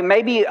 Okay,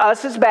 maybe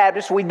us as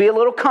Baptists, we'd be a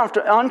little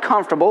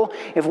uncomfortable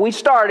if we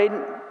started,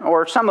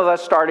 or some of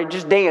us started,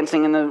 just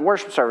dancing in the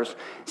worship service.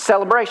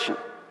 Celebration.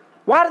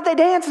 Why did they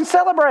dance and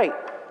celebrate?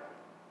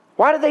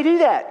 Why did they do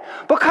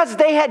that? Because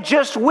they had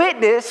just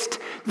witnessed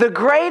the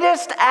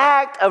greatest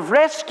act of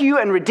rescue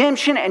and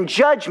redemption and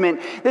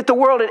judgment that the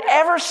world had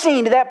ever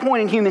seen to that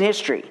point in human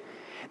history.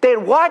 They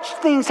had watched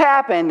things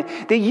happen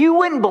that you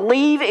wouldn't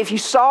believe if you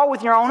saw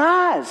with your own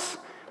eyes.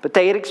 But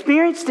they had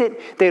experienced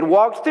it. They had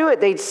walked through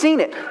it. They'd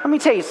seen it. Let me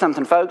tell you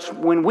something, folks.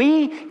 When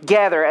we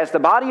gather as the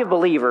body of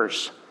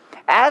believers,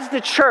 as the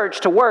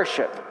church to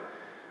worship,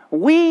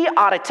 we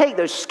ought to take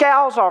those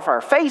scowls off our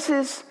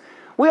faces.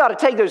 We ought to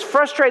take those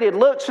frustrated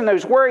looks and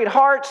those worried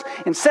hearts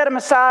and set them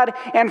aside.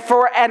 And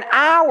for an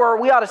hour,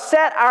 we ought to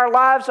set our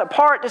lives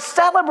apart to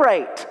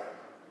celebrate.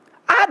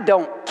 I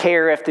don't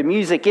care if the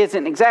music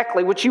isn't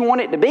exactly what you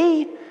want it to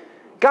be.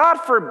 God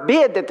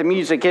forbid that the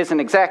music isn't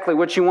exactly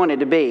what you want it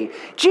to be.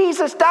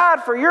 Jesus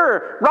died for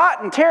your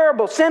rotten,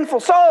 terrible,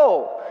 sinful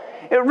soul,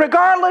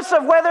 regardless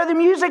of whether the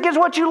music is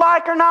what you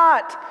like or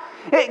not.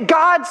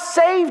 God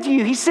saved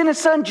you. He sent His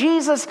Son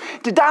Jesus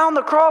to die on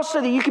the cross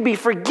so that you could be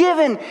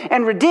forgiven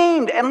and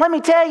redeemed. And let me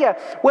tell you,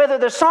 whether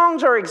the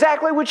songs are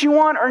exactly what you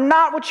want or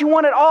not what you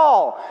want at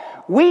all,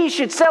 we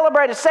should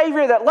celebrate a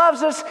Savior that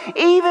loves us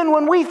even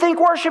when we think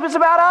worship is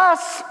about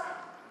us.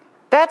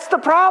 That's the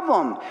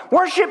problem.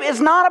 Worship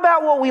is not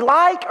about what we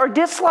like or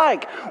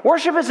dislike.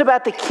 Worship is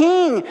about the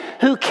King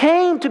who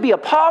came to be a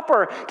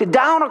pauper, to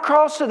die on a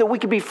cross so that we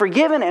could be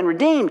forgiven and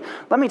redeemed.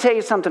 Let me tell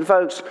you something,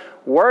 folks.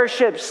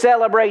 Worship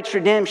celebrates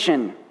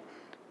redemption.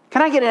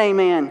 Can I get an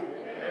amen?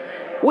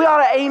 We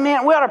ought to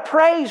amen. We ought to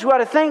praise. We ought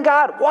to thank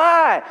God.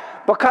 Why?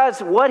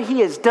 Because what He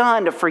has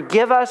done to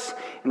forgive us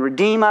and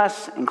redeem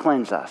us and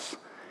cleanse us.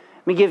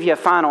 Let me give you a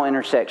final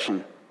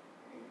intersection.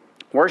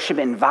 Worship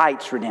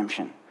invites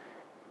redemption.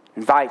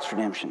 Invites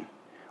redemption.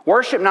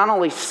 Worship not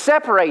only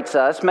separates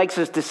us, makes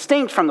us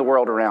distinct from the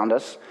world around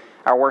us,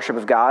 our worship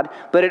of God,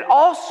 but it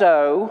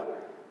also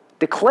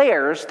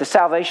declares the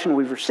salvation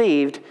we've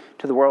received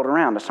to the world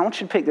around us. I want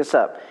you to pick this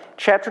up.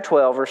 Chapter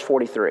 12, verse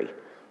 43.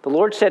 The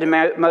Lord said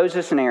to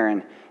Moses and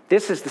Aaron,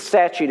 "This is the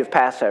statute of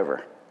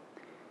Passover.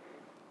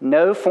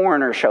 No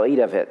foreigner shall eat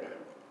of it,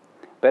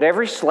 but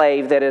every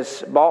slave that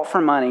is bought for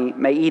money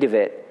may eat of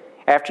it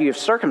after you have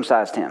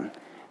circumcised him.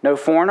 No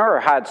foreigner or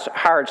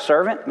hired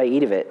servant may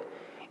eat of it.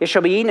 It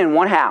shall be eaten in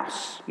one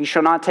house. You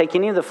shall not take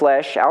any of the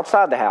flesh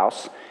outside the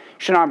house. You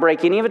shall not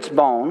break any of its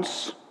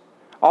bones.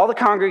 All the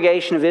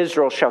congregation of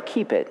Israel shall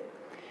keep it.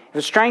 If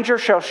a stranger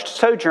shall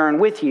sojourn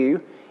with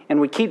you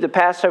and would keep the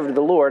Passover to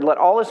the Lord, let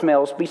all his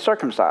males be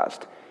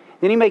circumcised.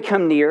 Then he may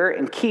come near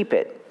and keep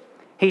it.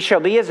 He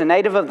shall be as a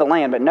native of the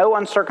land, but no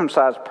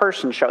uncircumcised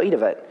person shall eat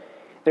of it.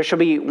 There shall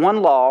be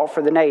one law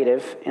for the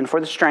native and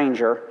for the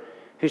stranger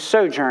who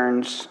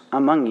sojourns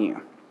among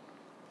you."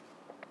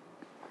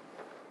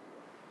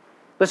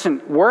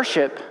 Listen,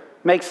 worship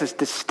makes us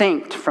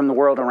distinct from the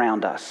world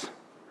around us.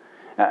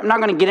 I'm not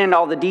going to get into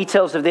all the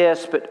details of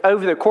this, but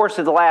over the course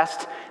of the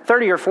last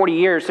 30 or 40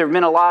 years, there have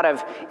been a lot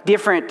of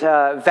different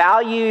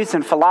values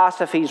and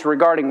philosophies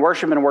regarding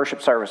worship and worship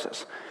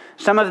services.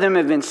 Some of them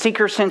have been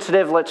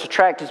seeker-sensitive. Let's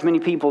attract as many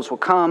people as will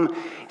come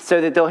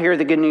so that they'll hear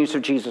the good news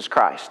of Jesus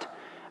Christ.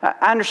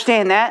 I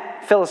understand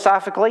that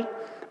philosophically.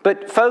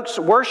 But folks,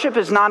 worship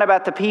is not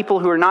about the people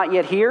who are not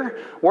yet here.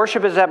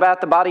 Worship is about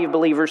the body of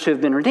believers who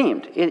have been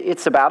redeemed.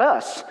 It's about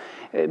us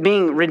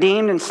being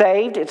redeemed and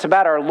saved. It's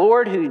about our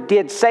Lord who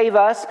did save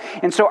us.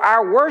 And so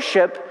our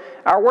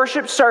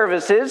worship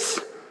services,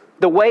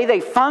 the way they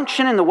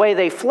function and the way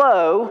they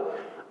flow,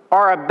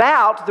 are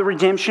about the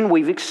redemption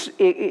we've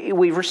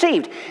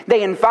received.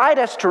 They invite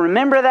us to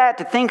remember that,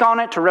 to think on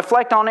it, to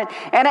reflect on it.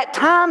 And at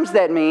times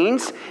that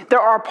means there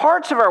are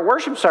parts of our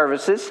worship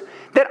services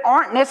that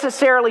aren't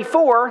necessarily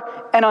for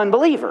an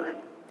unbeliever.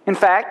 In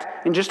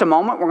fact, in just a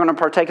moment, we're going to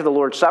partake of the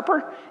Lord's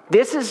Supper.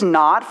 This is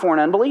not for an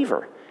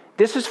unbeliever.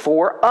 This is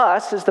for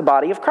us as the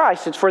body of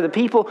Christ. It's for the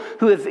people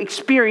who have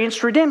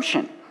experienced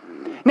redemption.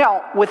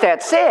 Now, with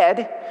that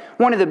said,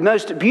 one of the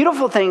most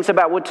beautiful things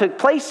about what took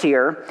place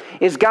here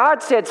is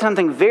God said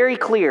something very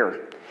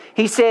clear.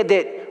 He said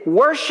that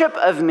worship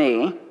of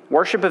me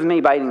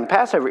by eating the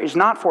Passover, is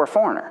not for a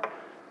foreigner.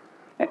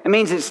 It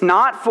means it's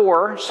not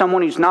for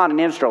someone who's not an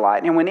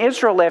Israelite. And when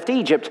Israel left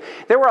Egypt,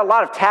 there were a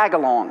lot of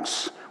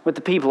tag-alongs with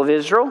the people of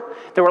Israel.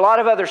 There were a lot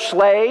of other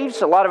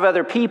slaves, a lot of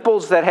other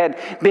peoples that had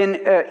been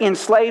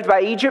enslaved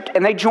by Egypt,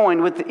 and they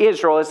joined with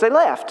Israel as they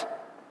left.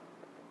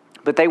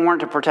 But they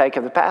weren't to partake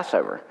of the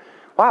Passover.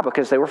 Why?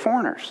 Because they were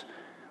foreigners.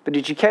 But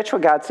did you catch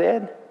what God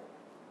said?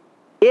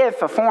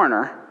 If a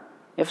foreigner,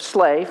 if a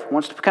slave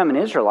wants to become an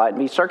Israelite and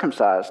be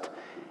circumcised,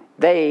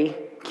 they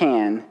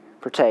can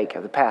partake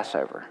of the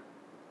Passover.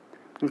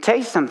 Let me tell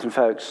you something,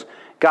 folks.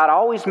 God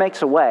always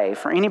makes a way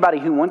for anybody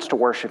who wants to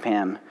worship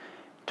Him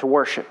to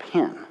worship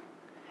Him.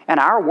 And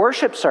our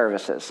worship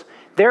services,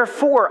 they're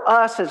for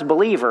us as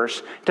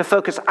believers to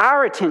focus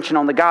our attention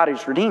on the God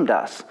who's redeemed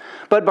us.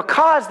 But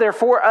because they're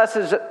for us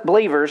as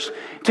believers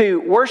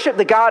to worship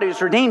the God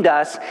who's redeemed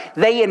us,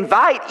 they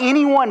invite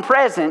anyone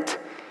present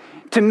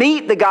to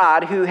meet the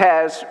God who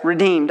has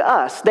redeemed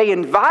us. They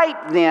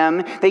invite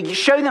them, they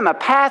show them a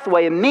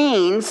pathway, a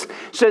means,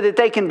 so that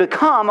they can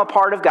become a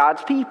part of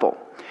God's people.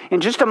 In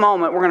just a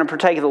moment, we're going to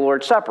partake of the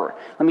Lord's Supper.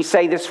 Let me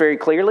say this very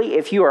clearly.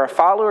 If you are a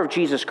follower of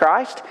Jesus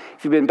Christ,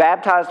 if you've been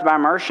baptized by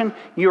immersion,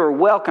 you are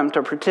welcome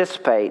to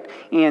participate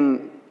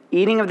in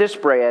eating of this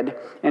bread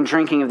and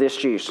drinking of this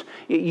juice.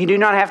 You do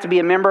not have to be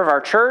a member of our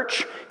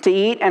church to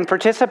eat and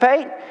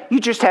participate. You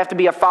just have to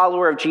be a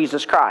follower of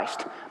Jesus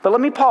Christ. But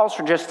let me pause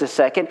for just a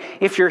second.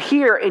 If you're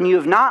here and you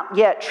have not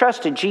yet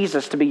trusted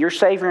Jesus to be your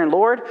Savior and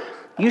Lord,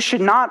 you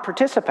should not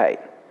participate.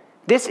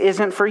 This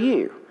isn't for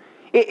you.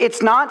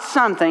 It's not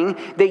something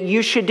that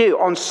you should do.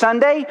 On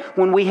Sunday,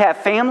 when we have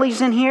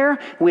families in here,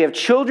 we have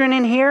children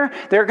in here,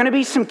 there are going to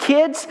be some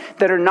kids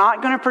that are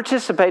not going to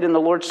participate in the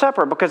Lord's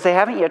Supper because they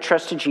haven't yet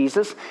trusted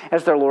Jesus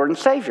as their Lord and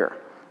Savior.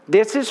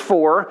 This is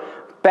for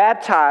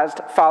baptized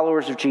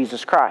followers of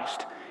Jesus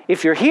Christ.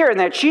 If you're here and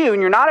that's you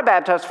and you're not a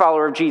baptized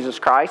follower of Jesus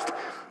Christ,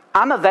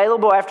 I'm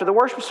available after the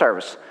worship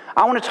service.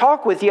 I want to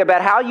talk with you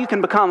about how you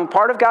can become a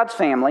part of God's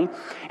family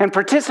and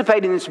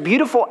participate in this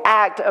beautiful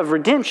act of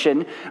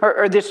redemption,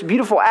 or this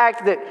beautiful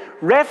act that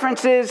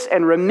references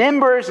and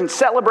remembers and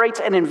celebrates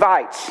and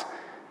invites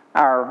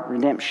our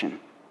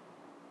redemption.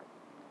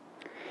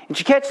 Did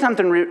you catch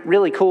something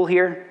really cool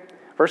here?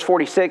 Verse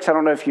 46, I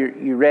don't know if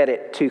you read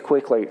it too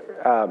quickly.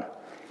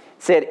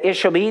 Said, "It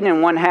shall be eaten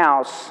in one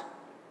house,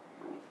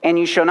 and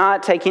you shall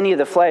not take any of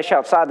the flesh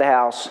outside the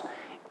house,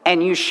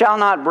 and you shall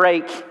not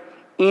break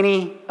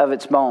any of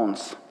its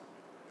bones."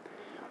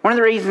 One of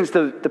the reasons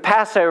the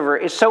Passover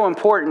is so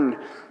important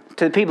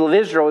to the people of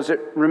Israel is that,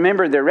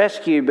 remember, their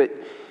rescue, but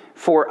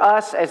for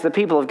us as the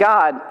people of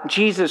God,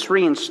 Jesus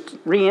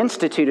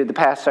reinstituted the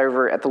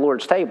Passover at the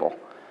Lord's table.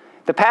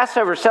 The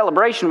Passover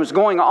celebration was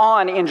going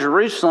on in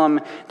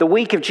Jerusalem the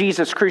week of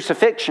Jesus'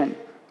 crucifixion.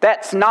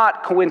 That's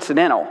not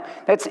coincidental.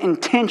 That's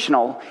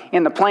intentional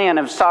in the plan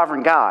of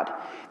sovereign God.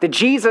 That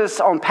Jesus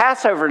on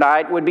Passover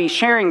night would be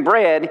sharing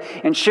bread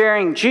and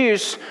sharing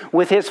juice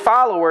with his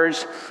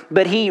followers,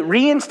 but he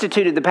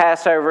reinstituted the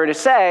Passover to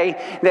say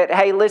that,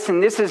 hey, listen,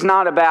 this is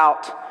not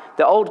about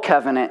the old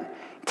covenant,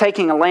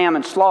 taking a lamb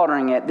and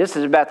slaughtering it. This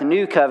is about the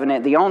new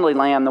covenant, the only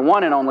lamb, the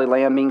one and only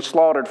lamb being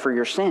slaughtered for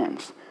your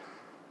sins.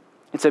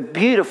 It's a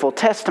beautiful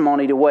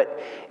testimony to what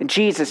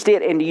Jesus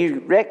did. And do you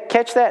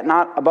catch that?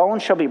 Not a bone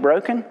shall be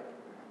broken.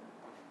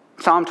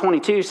 Psalm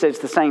 22 says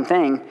the same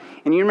thing.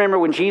 And you remember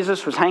when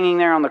Jesus was hanging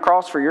there on the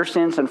cross for your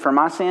sins and for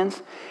my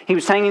sins? He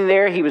was hanging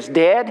there, he was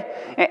dead.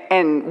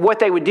 And what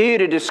they would do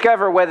to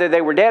discover whether they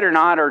were dead or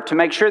not, or to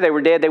make sure they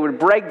were dead, they would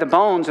break the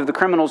bones of the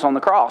criminals on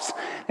the cross.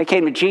 They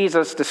came to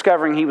Jesus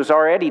discovering he was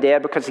already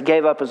dead because he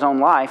gave up his own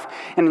life.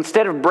 And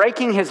instead of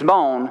breaking his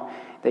bone,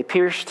 they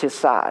pierced his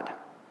side,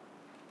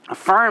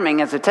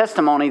 affirming as a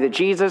testimony that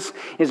Jesus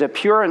is a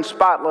pure and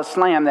spotless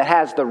lamb that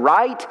has the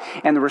right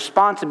and the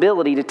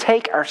responsibility to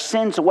take our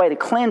sins away, to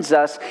cleanse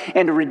us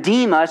and to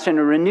redeem us and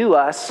to renew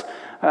us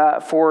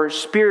for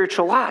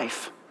spiritual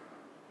life.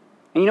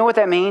 And you know what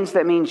that means?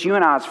 That means you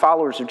and I, as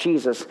followers of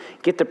Jesus,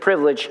 get the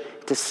privilege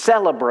to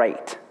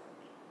celebrate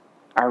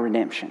our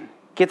redemption.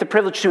 Get the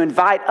privilege to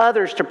invite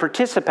others to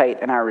participate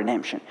in our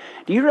redemption.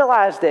 Do you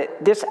realize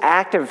that this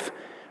act of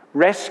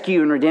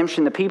rescue and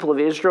redemption the people of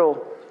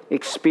Israel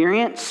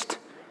experienced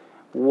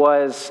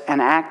was an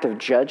act of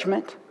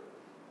judgment?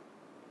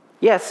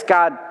 Yes,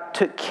 God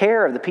took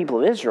care of the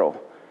people of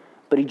Israel,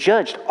 but he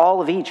judged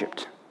all of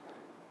Egypt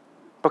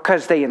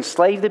because they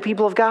enslaved the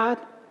people of God,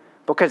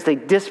 because they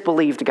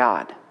disbelieved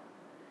God.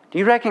 Do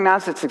you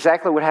recognize that's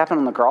exactly what happened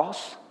on the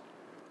cross?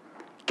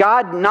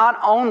 God not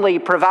only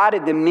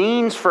provided the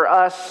means for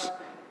us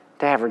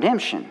to have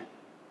redemption,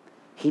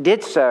 he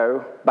did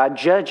so by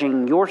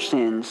judging your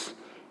sins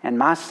and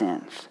my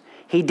sins.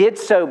 He did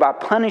so by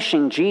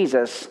punishing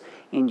Jesus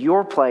in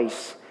your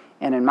place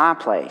and in my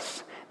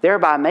place,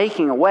 thereby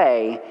making a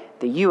way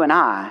that you and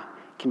I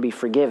can be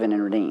forgiven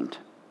and redeemed.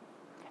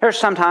 There's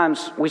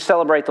sometimes we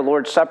celebrate the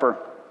Lord's Supper,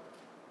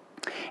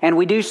 and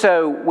we do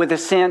so with a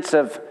sense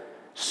of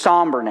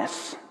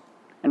somberness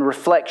and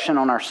reflection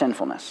on our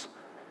sinfulness.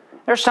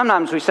 There's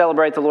sometimes we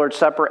celebrate the Lord's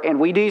Supper,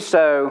 and we do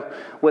so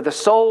with a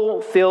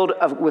soul filled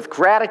with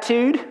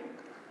gratitude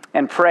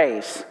and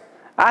praise.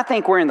 I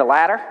think we're in the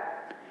latter.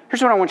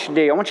 Here's what I want you to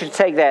do. I want you to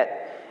take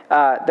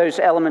those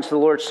elements of the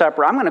Lord's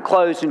Supper. I'm going to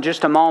close in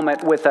just a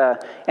moment with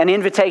an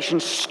invitation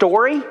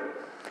story.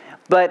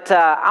 But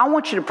I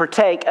want you to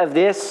partake of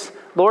this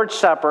Lord's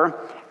Supper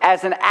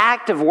as an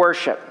act of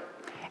worship,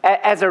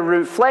 as a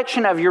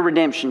reflection of your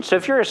redemption. So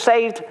if you're a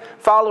saved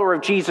follower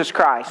of Jesus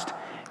Christ,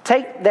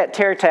 take that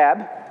tear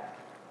tab.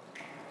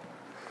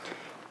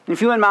 And if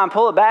you wouldn't mind,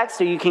 pull it back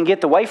so you can get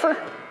the wafer.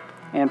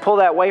 And pull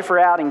that wafer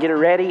out and get it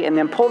ready. And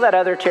then pull that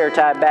other tear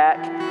tab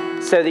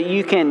back so that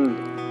you can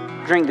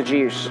drink the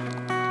juice. So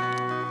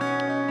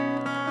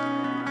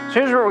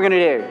here's what we're going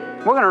to do.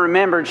 We're going to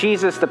remember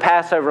Jesus, the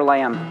Passover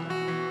Lamb.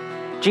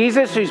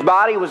 Jesus, whose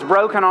body was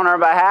broken on our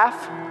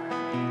behalf.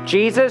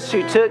 Jesus,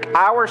 who took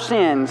our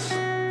sins.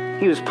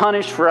 He was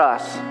punished for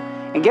us.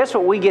 And guess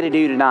what we get to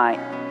do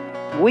tonight?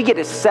 We get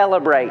to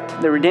celebrate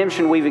the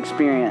redemption we've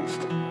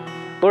experienced.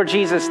 Lord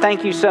Jesus,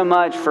 thank you so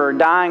much for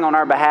dying on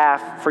our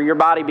behalf, for your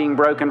body being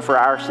broken for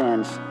our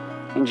sins.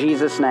 In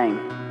Jesus'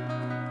 name.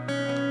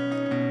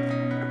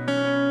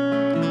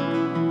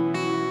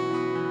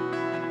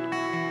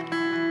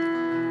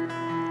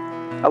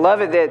 I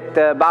love it that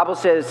the Bible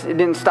says it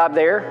didn't stop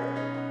there.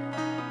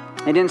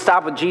 It didn't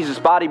stop with Jesus'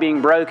 body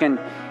being broken.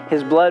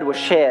 His blood was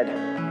shed.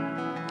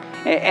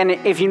 And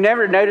if you've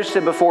never noticed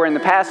it before, in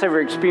the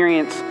Passover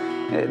experience,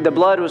 the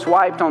blood was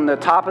wiped on the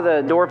top of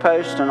the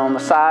doorpost and on the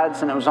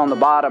sides, and it was on the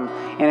bottom.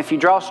 And if you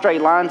draw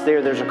straight lines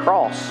there's a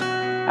cross.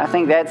 I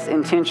think that's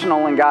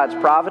intentional in God's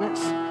providence,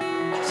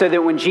 so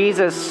that when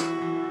Jesus,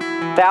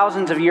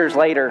 thousands of years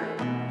later,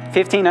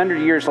 1,500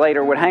 years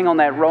later, would hang on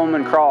that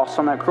Roman cross,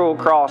 on that cruel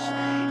cross,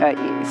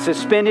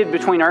 suspended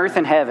between earth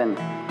and heaven,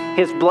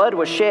 his blood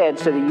was shed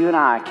so that you and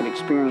I can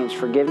experience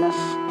forgiveness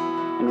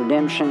and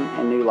redemption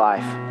and new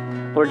life.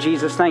 Lord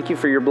Jesus, thank you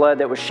for your blood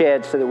that was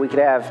shed so that we could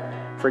have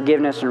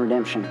forgiveness and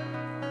redemption.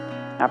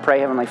 I pray,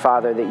 Heavenly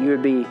Father, that you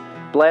would be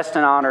blessed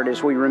and honored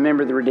as we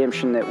remember the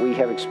redemption that we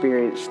have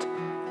experienced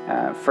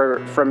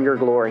from your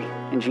glory.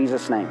 In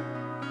Jesus' name.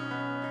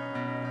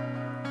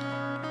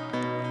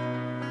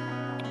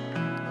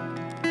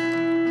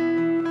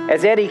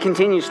 As Eddie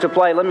continues to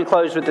play, let me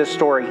close with this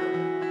story.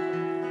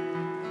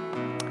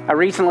 I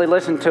recently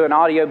listened to an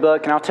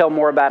audiobook, and I'll tell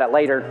more about it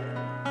later.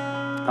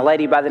 A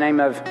lady by the name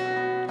of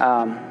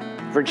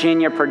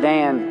Virginia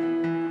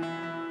Prodan.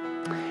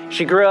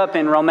 She grew up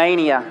in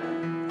Romania.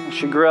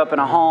 She grew up in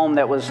a home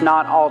that was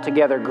not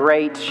altogether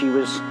great. She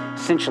was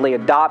essentially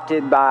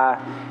adopted by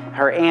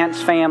her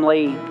aunt's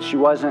family. She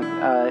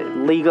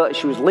wasn't legal.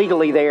 She was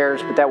legally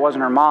theirs, but that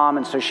wasn't her mom,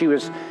 and so she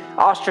was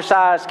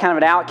ostracized, kind of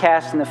an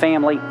outcast in the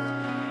family.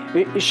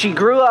 She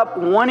grew up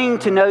wanting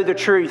to know the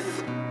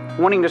truth,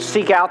 wanting to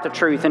seek out the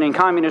truth, and in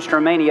communist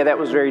Romania, that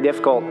was very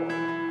difficult.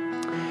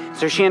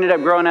 So she ended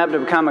up growing up to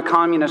become a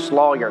communist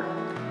lawyer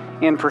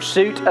in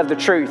pursuit of the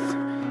truth.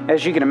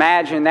 As you can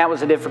imagine, that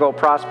was a difficult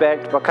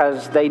prospect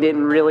because they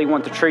didn't really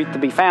want the truth to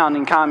be found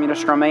in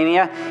communist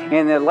Romania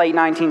in the late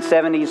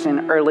 1970s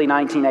and early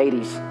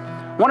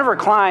 1980s. One of her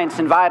clients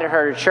invited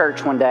her to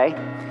church one day,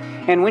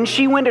 and when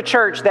she went to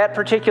church that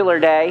particular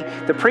day,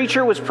 the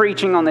preacher was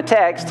preaching on the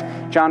text,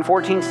 John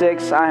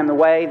 14:6, I am the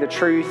way, the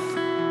truth,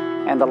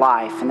 and the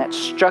life. And that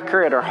struck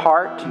her at her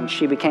heart, and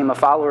she became a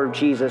follower of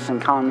Jesus in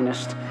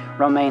communist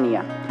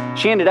Romania.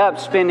 She ended up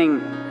spending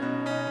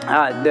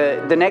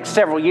the next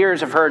several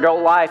years of her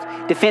adult life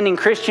defending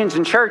Christians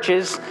and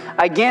churches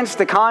against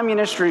the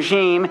communist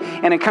regime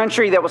in a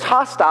country that was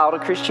hostile to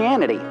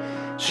Christianity.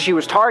 So she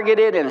was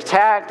targeted and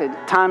attacked.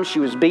 At times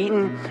she was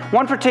beaten.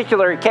 One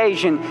particular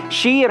occasion,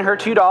 she and her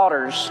 2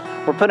 daughters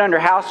were put under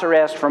house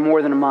arrest for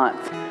more than a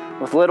month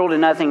with little to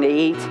nothing to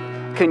eat.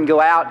 Couldn't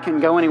go out, couldn't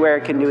go anywhere,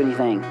 couldn't do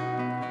anything.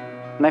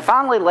 And they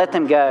finally let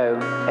them go.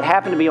 It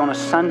happened to be on a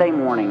Sunday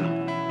morning.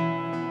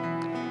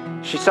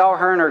 She saw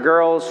her and her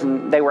girls,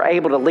 and they were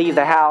able to leave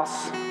the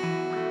house.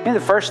 You know, the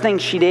first thing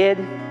she did,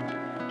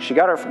 she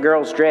got her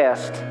girls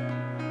dressed,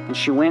 and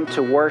she went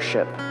to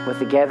worship with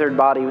the gathered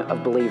body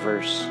of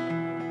believers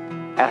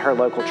at her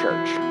local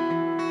church.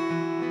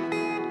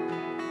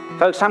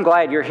 Folks, I'm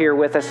glad you're here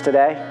with us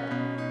today.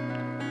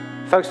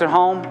 Folks at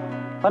home,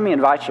 let me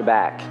invite you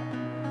back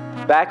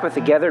with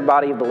the gathered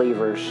body of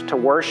believers to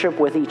worship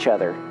with each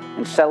other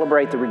and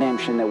celebrate the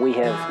redemption that we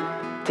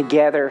have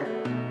together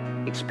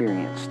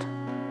experienced.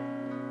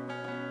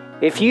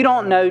 If you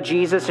don't know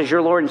Jesus as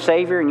your Lord and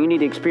Savior and you need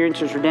to experience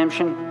His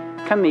redemption,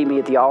 come meet me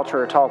at the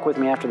altar or talk with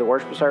me after the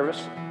worship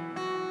service.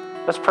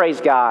 Let's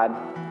praise God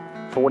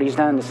for what He's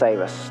done to save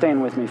us.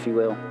 Stand with me if you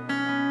will.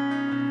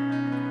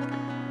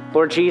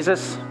 Lord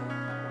Jesus,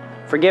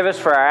 forgive us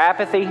for our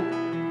apathy.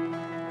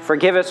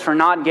 Forgive us for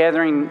not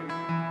gathering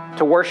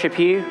to worship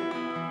You.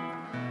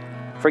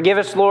 Forgive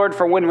us, Lord,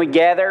 for when we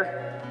gather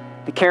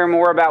to care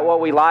more about what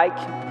we like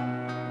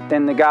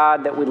than the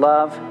God that we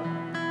love.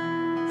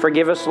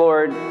 Forgive us,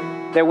 Lord,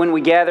 that when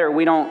we gather,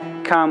 we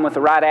don't come with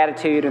the right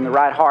attitude and the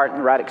right heart and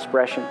the right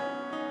expression.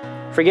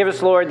 Forgive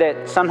us, Lord,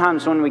 that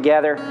sometimes when we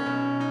gather,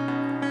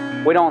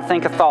 we don't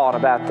think a thought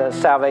about the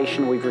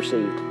salvation we've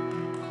received.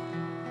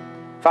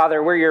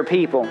 Father, we're Your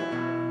people.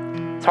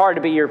 It's hard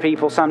to be Your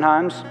people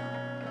sometimes.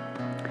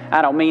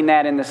 I don't mean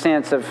that in the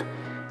sense of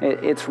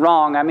it's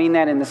wrong. I mean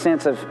that in the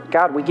sense of,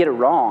 God, we get it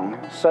wrong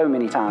so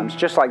many times,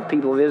 just like the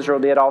people of Israel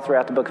did all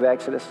throughout the book of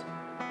Exodus.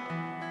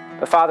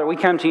 But Father, we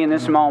come to You in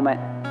this moment,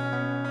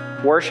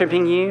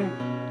 worshiping You,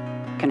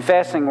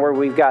 confessing where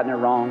we've gotten it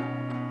wrong,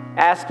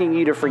 asking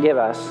You to forgive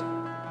us.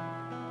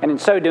 And in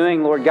so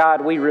doing, Lord God,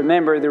 we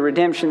remember the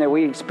redemption that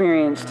we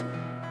experienced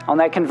on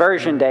that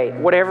conversion date,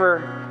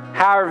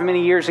 however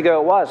many years ago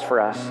it was for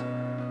us.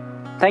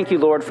 Thank You,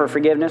 Lord, for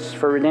forgiveness,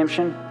 for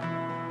redemption,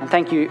 and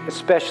thank You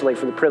especially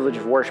for the privilege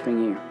of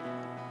worshiping You.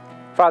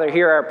 Father,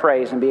 hear our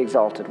praise and be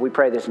exalted. We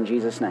pray this in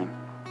Jesus' name.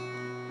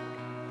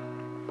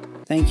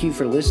 Thank you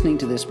for listening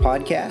to this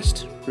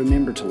podcast.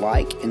 Remember to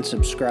like and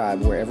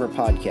subscribe wherever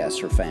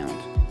podcasts are found.